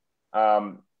that,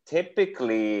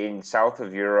 typically in South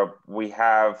of Europe, we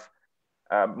have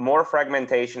more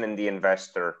fragmentation in the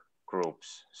investor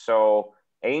groups. So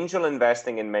angel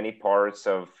investing in many parts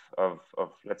of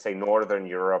let's say Northern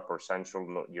Europe or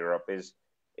Central Europe is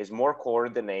more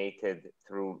coordinated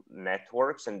through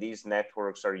networks, and these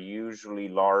networks are usually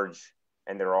large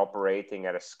and they're operating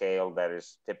at a scale that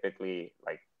is typically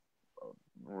like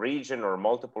region or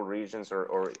multiple regions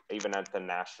or even at the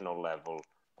national level.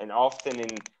 And often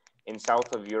in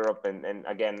South of Europe, and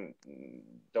again,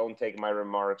 don't take my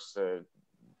remarks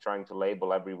trying to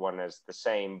label everyone as the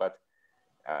same, but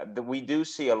we do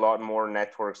see a lot more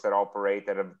networks that operate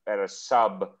at a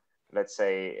sub, let's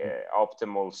say,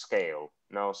 optimal scale.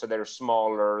 No, so they're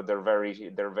smaller, they're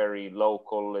very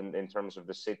local in terms of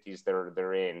the cities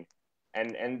they're in,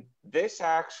 and this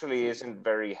actually isn't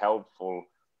very helpful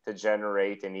to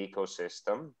generate an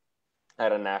ecosystem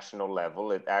at a national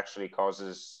level. It actually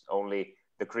causes only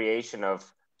the creation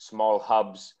of small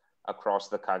hubs across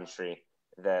the country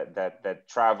that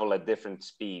travel at different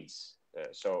speeds.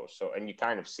 And you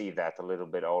kind of see that a little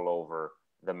bit all over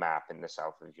the map in the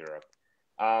south of Europe.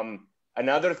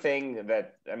 Another thing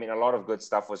that, I mean, a lot of good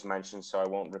stuff was mentioned, so I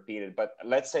won't repeat it, but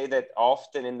let's say that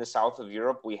often in the south of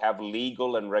Europe, we have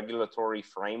legal and regulatory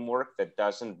framework that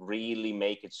doesn't really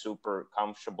make it super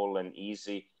comfortable and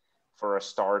easy for a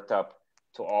startup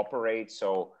to operate.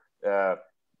 So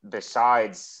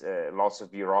besides lots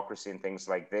of bureaucracy and things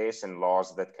like this and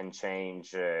laws that can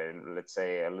change, let's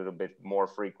say, a little bit more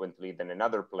frequently than in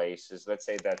other places, let's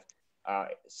say that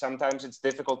Sometimes it's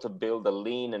difficult to build a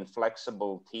lean and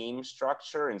flexible team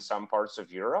structure in some parts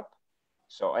of Europe.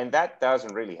 So, and that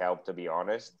doesn't really help, to be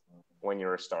honest. When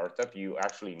you're a startup, you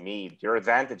actually need, your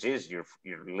advantage is you're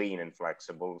lean and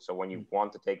flexible. So when you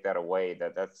want to take that away,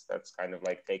 that's kind of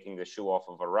like taking the shoe off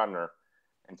of a runner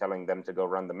and telling them to go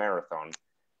run the marathon.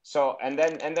 So, and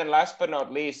then last but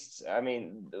not least, I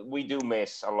mean, we do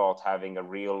miss a lot having a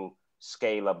real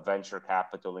scale up venture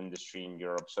capital industry in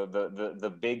Europe. So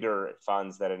the bigger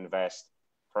funds that invest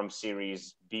from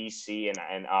Series B, C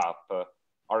and up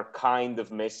are kind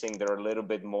of missing. They're a little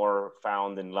bit more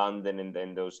found in London and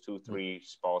in those 2-3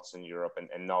 spots in Europe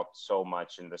and not so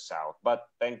much in the South. But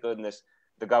thank goodness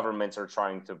the governments are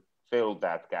trying to fill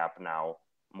that gap now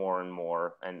more and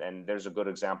more. And there's a good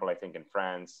example, I think, in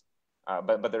France.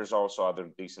 But there's also other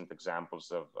decent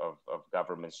examples of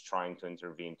governments trying to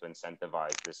intervene to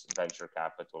incentivize this venture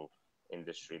capital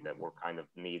industry that we're kind of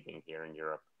needing here in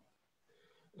Europe.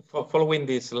 Following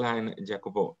this line,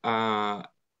 Jacopo,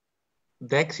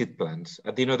 the exit plans.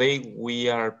 At the end of the day, we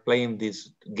are playing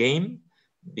this game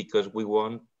because we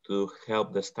want to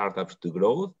help the startups to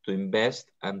grow, to invest,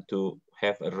 and to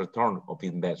have a return of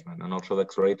investment. And also the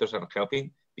accelerators are helping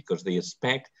because they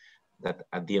expect that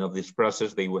at the end of this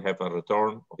process, they will have a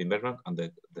return of investment and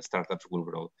the startups will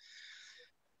grow.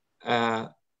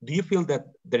 Do you feel that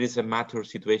there is a mature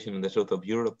situation in the south of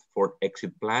Europe for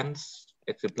exit plans?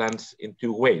 Exit plans in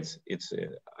two ways. It's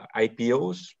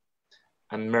IPOs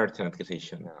and merger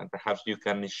acquisition. And perhaps you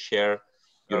can share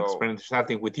your experience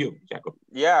starting with you, Jacob.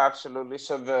 Yeah, absolutely.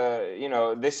 So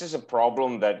this is a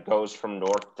problem that goes from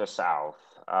north to south.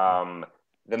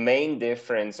 The main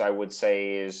difference, I would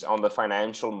say, is on the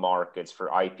financial markets for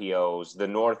IPOs. The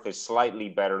north is slightly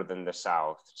better than the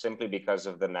south, simply because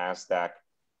of the NASDAQ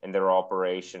and their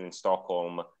operation in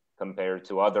Stockholm compared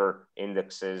to other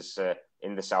indexes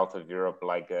in the south of Europe.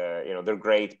 Like, they're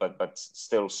great, but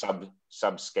still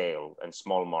subscale and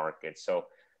small markets. So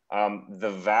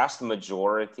the vast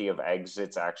majority of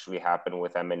exits actually happen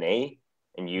with M&A.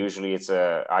 And usually it's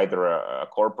either a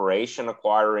corporation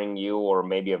acquiring you or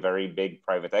maybe a very big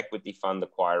private equity fund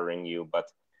acquiring you. But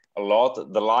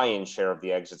the lion's share of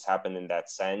the exits happen in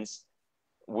that sense.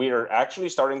 We're actually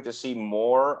starting to see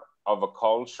more of a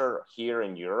culture here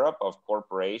in Europe of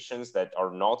corporations that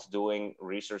are not doing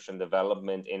research and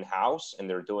development in-house, and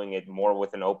they're doing it more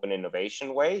with an open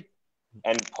innovation way.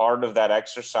 And part of that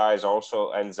exercise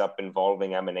also ends up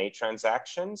involving M&A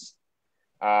transactions.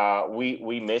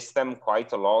 We miss them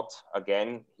quite a lot,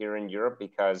 again, here in Europe,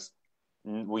 because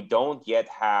we don't yet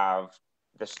have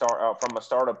from a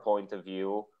startup point of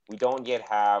view, we don't yet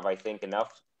have, I think,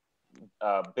 enough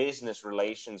business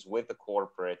relations with the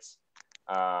corporates,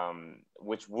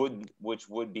 which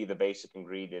would be the basic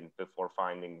ingredient before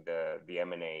finding the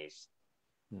M&As.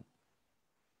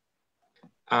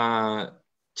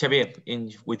 Xavier,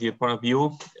 with your point of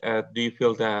view, do you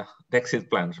feel the exit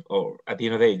plans, or at the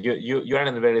end of the day, you are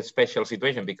in a very special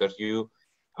situation because you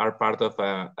are part of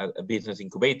a business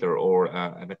incubator or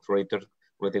an accelerator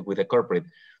with a corporate,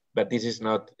 but this is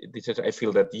I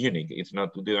feel that unique. It's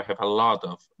not, do you have a lot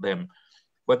of them?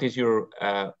 What is your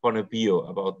point of view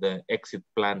about the exit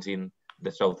plans in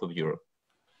the south of Europe?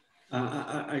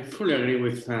 I fully agree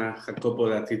with Jacopo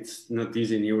that it's not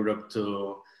easy in Europe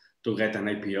to get an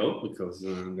IPO because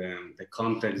the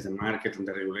context, the market, and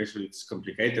the regulation, it's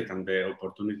complicated, and the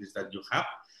opportunities that you have.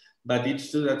 But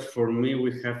it's true that for me,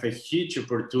 we have a huge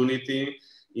opportunity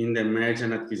in the merger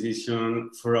and acquisition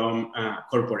from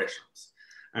corporations.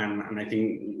 And I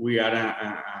think we are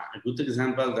a good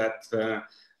example that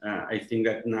I think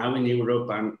that now in Europe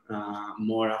and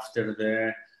more after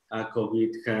the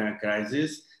COVID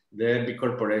crisis, the big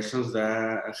corporations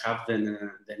that have the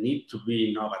need to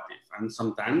be innovative, and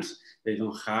sometimes they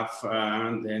don't have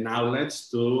the knowledge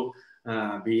to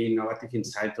be innovative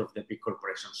inside of the big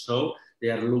corporations. So they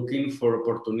are looking for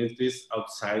opportunities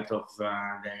outside of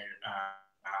their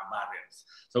barriers.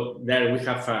 So there we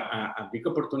have a big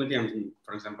opportunity, and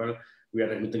for example, we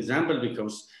are a good example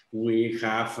because we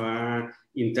have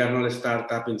internal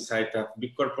startup inside a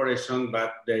big corporation,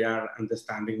 but they are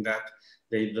understanding that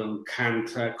they can't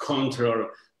control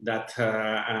that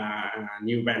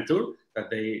new venture, that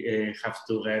they have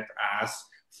to get us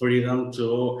freedom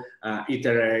to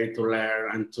iterate, to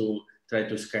learn, and to try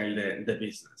to scale the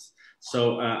business.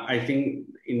 So I think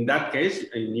in that case,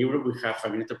 in Europe, we have a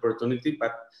great opportunity,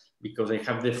 but because I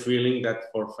have the feeling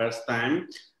that for first time,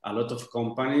 a lot of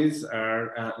companies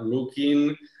are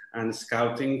looking and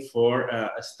scouting for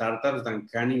startups that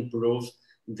can improve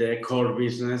the core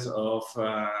business of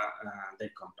their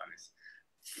companies.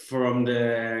 From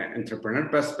the entrepreneur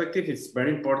perspective, it's very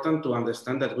important to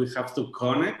understand that we have to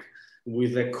connect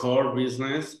with the core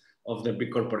business of the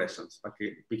big corporations.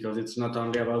 Okay, because it's not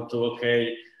only about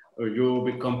okay, you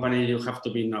big company, you have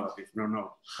to be innovative.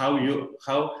 No.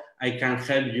 How I can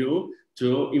help you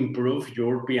to improve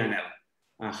your P&L?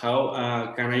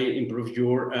 How can I improve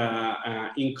your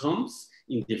incomes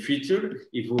in the future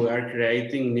if we are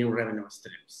creating new revenue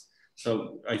streams?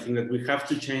 So I think that we have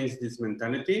to change this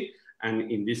mentality.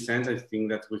 And in this sense, I think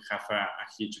that we have a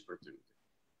huge opportunity.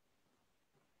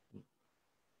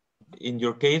 In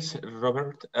your case,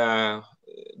 Robert, the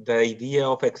idea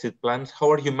of exit plans,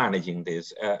 how are you managing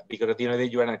this? Because at the end of the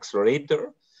day, you are an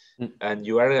accelerator and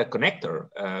you are a connector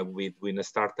with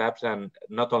startups and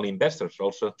not only investors,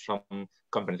 also some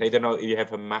companies. I don't know if you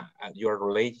have you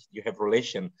have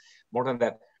relation. More than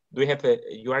that, do you have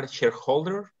you are a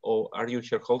shareholder, or are you a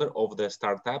shareholder of the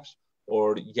startups,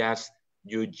 or just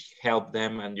you help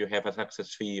them and you have a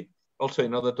success fee? Also,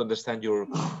 in order to understand your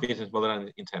business model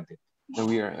and incentive. So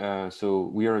we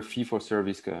are a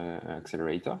fee-for-service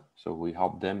accelerator. So we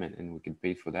help them and we can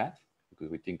pay for that because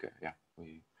we think,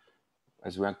 we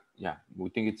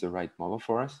think it's the right model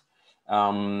for us.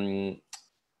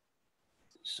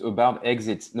 So about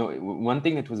exits, one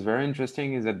thing that was very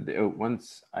interesting is that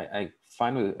once I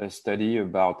found a study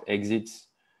about exits,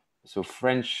 so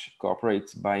French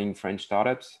corporates buying French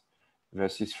startups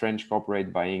versus French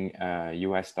corporate buying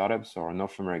US startups or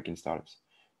North American startups.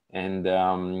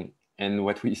 And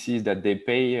what we see is that they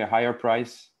pay a higher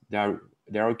price. They're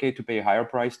okay to pay a higher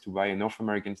price to buy a North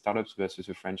American startups versus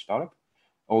a French startup,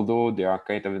 although they are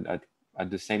kind of at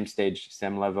the same stage,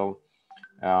 same level,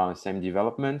 same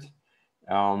development.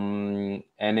 North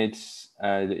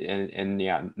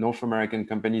American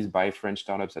companies buy French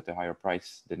startups at a higher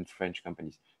price than French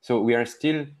companies. So we are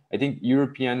still, I think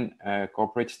European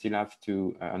corporates still have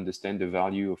to understand the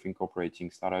value of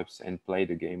incorporating startups and play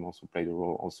the game, also play the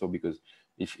role also, because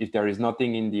if there is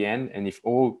nothing in the end, and if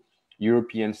all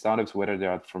European startups, whether they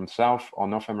are from South or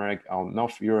North America or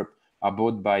North Europe, are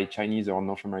bought by Chinese or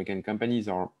North American companies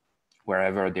or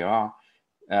wherever they are,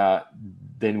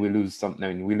 then we lose something.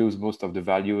 I mean, we lose most of the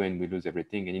value and we lose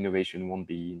everything, and innovation won't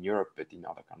be in Europe but in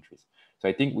other countries. So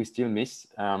I think we still miss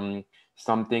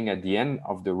something at the end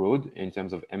of the road in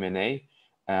terms of M&A.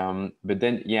 But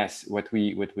then, yes, what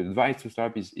we advise to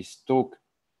start is talk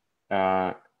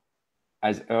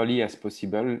as early as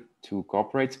possible to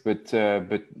corporates, but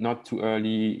not too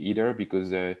early either, because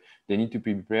they need to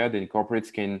be prepared, and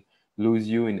corporates can lose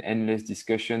you in endless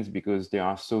discussions because they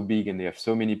are so big and they have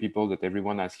so many people that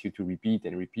everyone asks you to repeat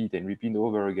and repeat and repeat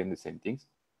over again the same things.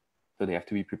 So they have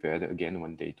to be prepared again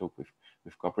when they talk with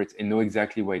corporates and know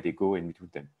exactly why they go and meet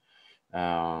with them.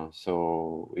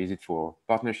 So is it for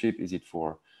partnership? Is it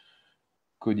for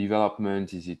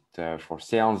co-development? Is it for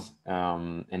sales?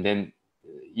 And then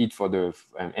aim for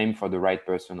the right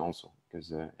person also,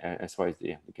 because as far as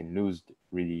they can lose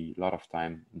really a lot of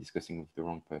time discussing with the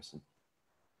wrong person.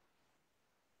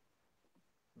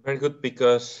 Very good,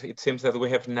 because it seems that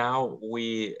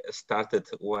we started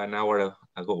 1 hour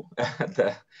ago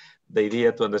the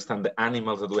idea to understand the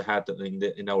animals that we had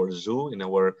in our zoo, in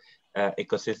our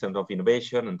ecosystem of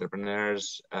innovation,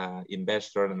 entrepreneurs,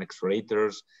 investors, and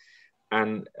accelerators.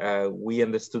 And we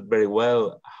understood very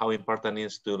well how important it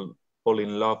is to fall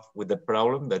in love with the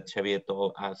problem that Xavier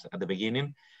told us at the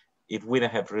beginning. If we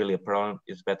don't have really a problem,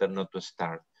 it's better not to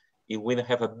start. If we don't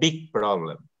have a big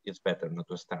problem, it's better not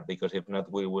to start, because if not,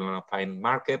 we will not find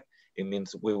market. It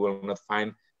means we will not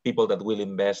find people that will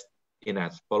invest in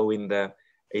us. Following the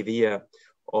idea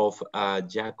of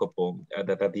Jacopo,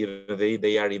 that at the end of the day,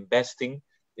 they are investing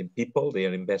in people, they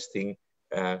are investing,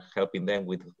 helping them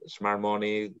with smart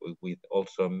money, with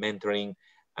also mentoring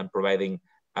and providing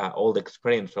all the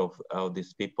experience of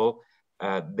these people.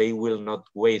 They will not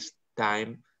waste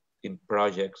time in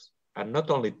projects, and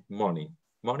not only money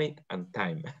and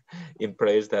time in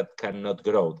projects that cannot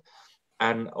grow.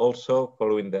 And also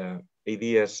following the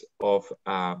ideas of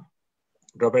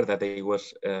Robert, that it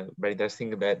was very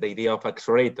interesting, the idea of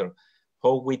accelerator,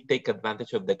 how we take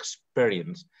advantage of the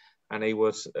experience. And I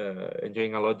was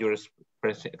enjoying a lot your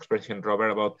expression, Robert,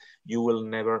 about you will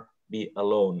never be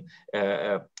alone.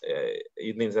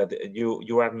 It means that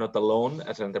you are not alone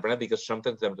as an entrepreneur, because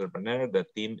sometimes the entrepreneur, the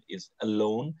team is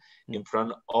alone in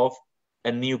front of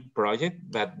a new project,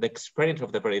 but the experience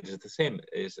of the project is the same.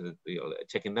 Is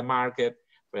checking the market,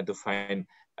 trying to find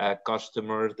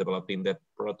customers, developing the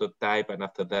prototype, and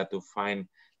after that to find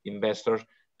investors,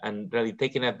 and really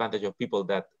taking advantage of people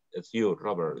that, as you,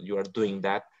 Robert, you are doing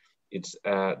that. It's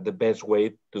the best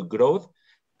way to growth.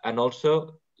 And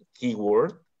also,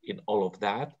 keyword in all of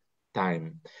that,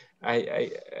 time.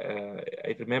 I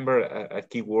remember a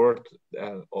keyword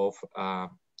of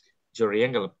Jerry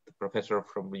Engel professor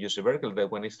from UC Berkeley,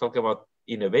 that when he's talking about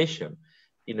innovation,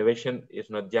 innovation is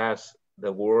not just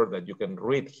the word that you can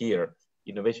read here.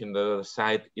 Innovation on the other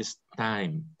side is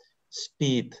time,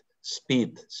 speed,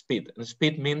 speed, speed. And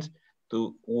speed means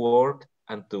to work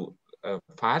and to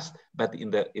fast, but in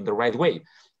the right way.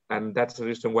 And that's the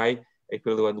reason why I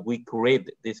feel that when we create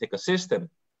this ecosystem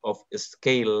of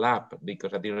scale up,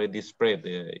 because at the end of this project,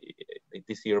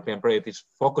 this European project is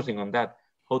focusing on that,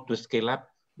 how to scale up,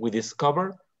 we discover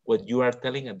what you are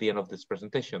telling at the end of this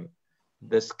presentation.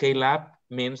 The scale up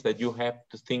means that you have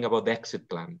to think about the exit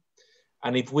plan.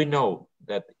 And if we know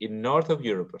that in North of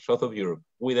Europe or South of Europe,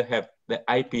 we have the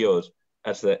IPOs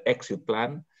as the exit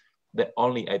plan, the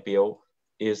only IPO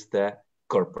is the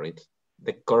corporate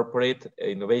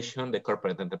innovation, the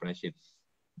corporate entrepreneurship.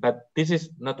 But this is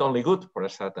not only good for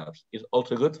startups, it's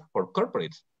also good for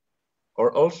corporates,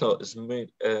 or also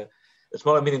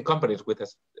small and medium companies with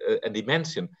a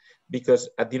dimension, because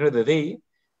at the end of the day,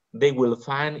 they will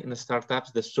find in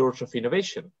startups the source of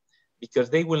innovation, because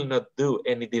they will not do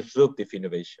any disruptive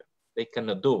innovation. They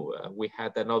cannot do. We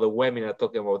had another webinar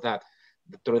talking about that.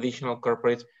 The traditional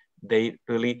corporates, they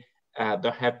really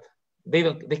don't have, they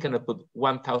cannot put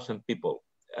 1,000 people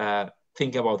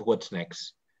think about what's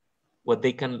next. What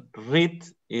they can read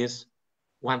is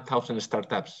 1,000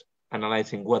 startups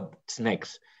analyzing what's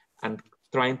next and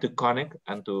trying to connect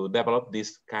and to develop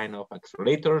this kind of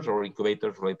accelerators or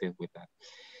incubators related with that.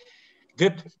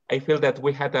 Good. I feel that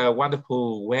we had a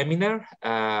wonderful webinar.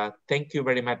 Thank you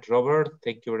very much, Robert.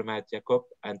 Thank you very much, Jacob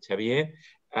and Xavier.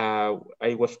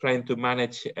 I was trying to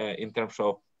manage in terms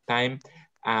of time,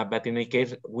 but in any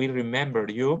case, we remember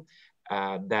you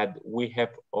that we have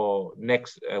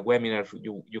next webinars.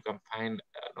 You can find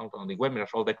not only webinars,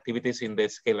 all the activities in the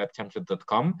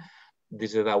scaleupchampions.com.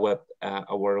 This is our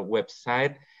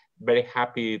website. Very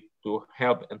happy to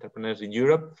help entrepreneurs in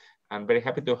Europe. I'm very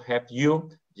happy to have you,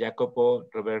 Jacopo,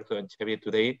 Roberto, and Xavier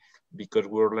today, because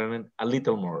we're learning a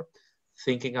little more.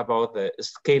 Thinking about the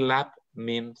scale up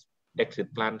means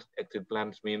exit plans. Exit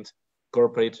plans means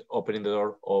corporates opening the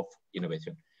door of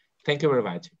innovation. Thank you very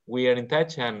much. We are in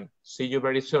touch and see you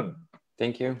very soon.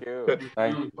 Thank you. Thank you. Good. Bye.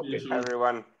 Okay,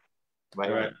 everyone. Bye.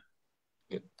 Bye.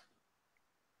 Good.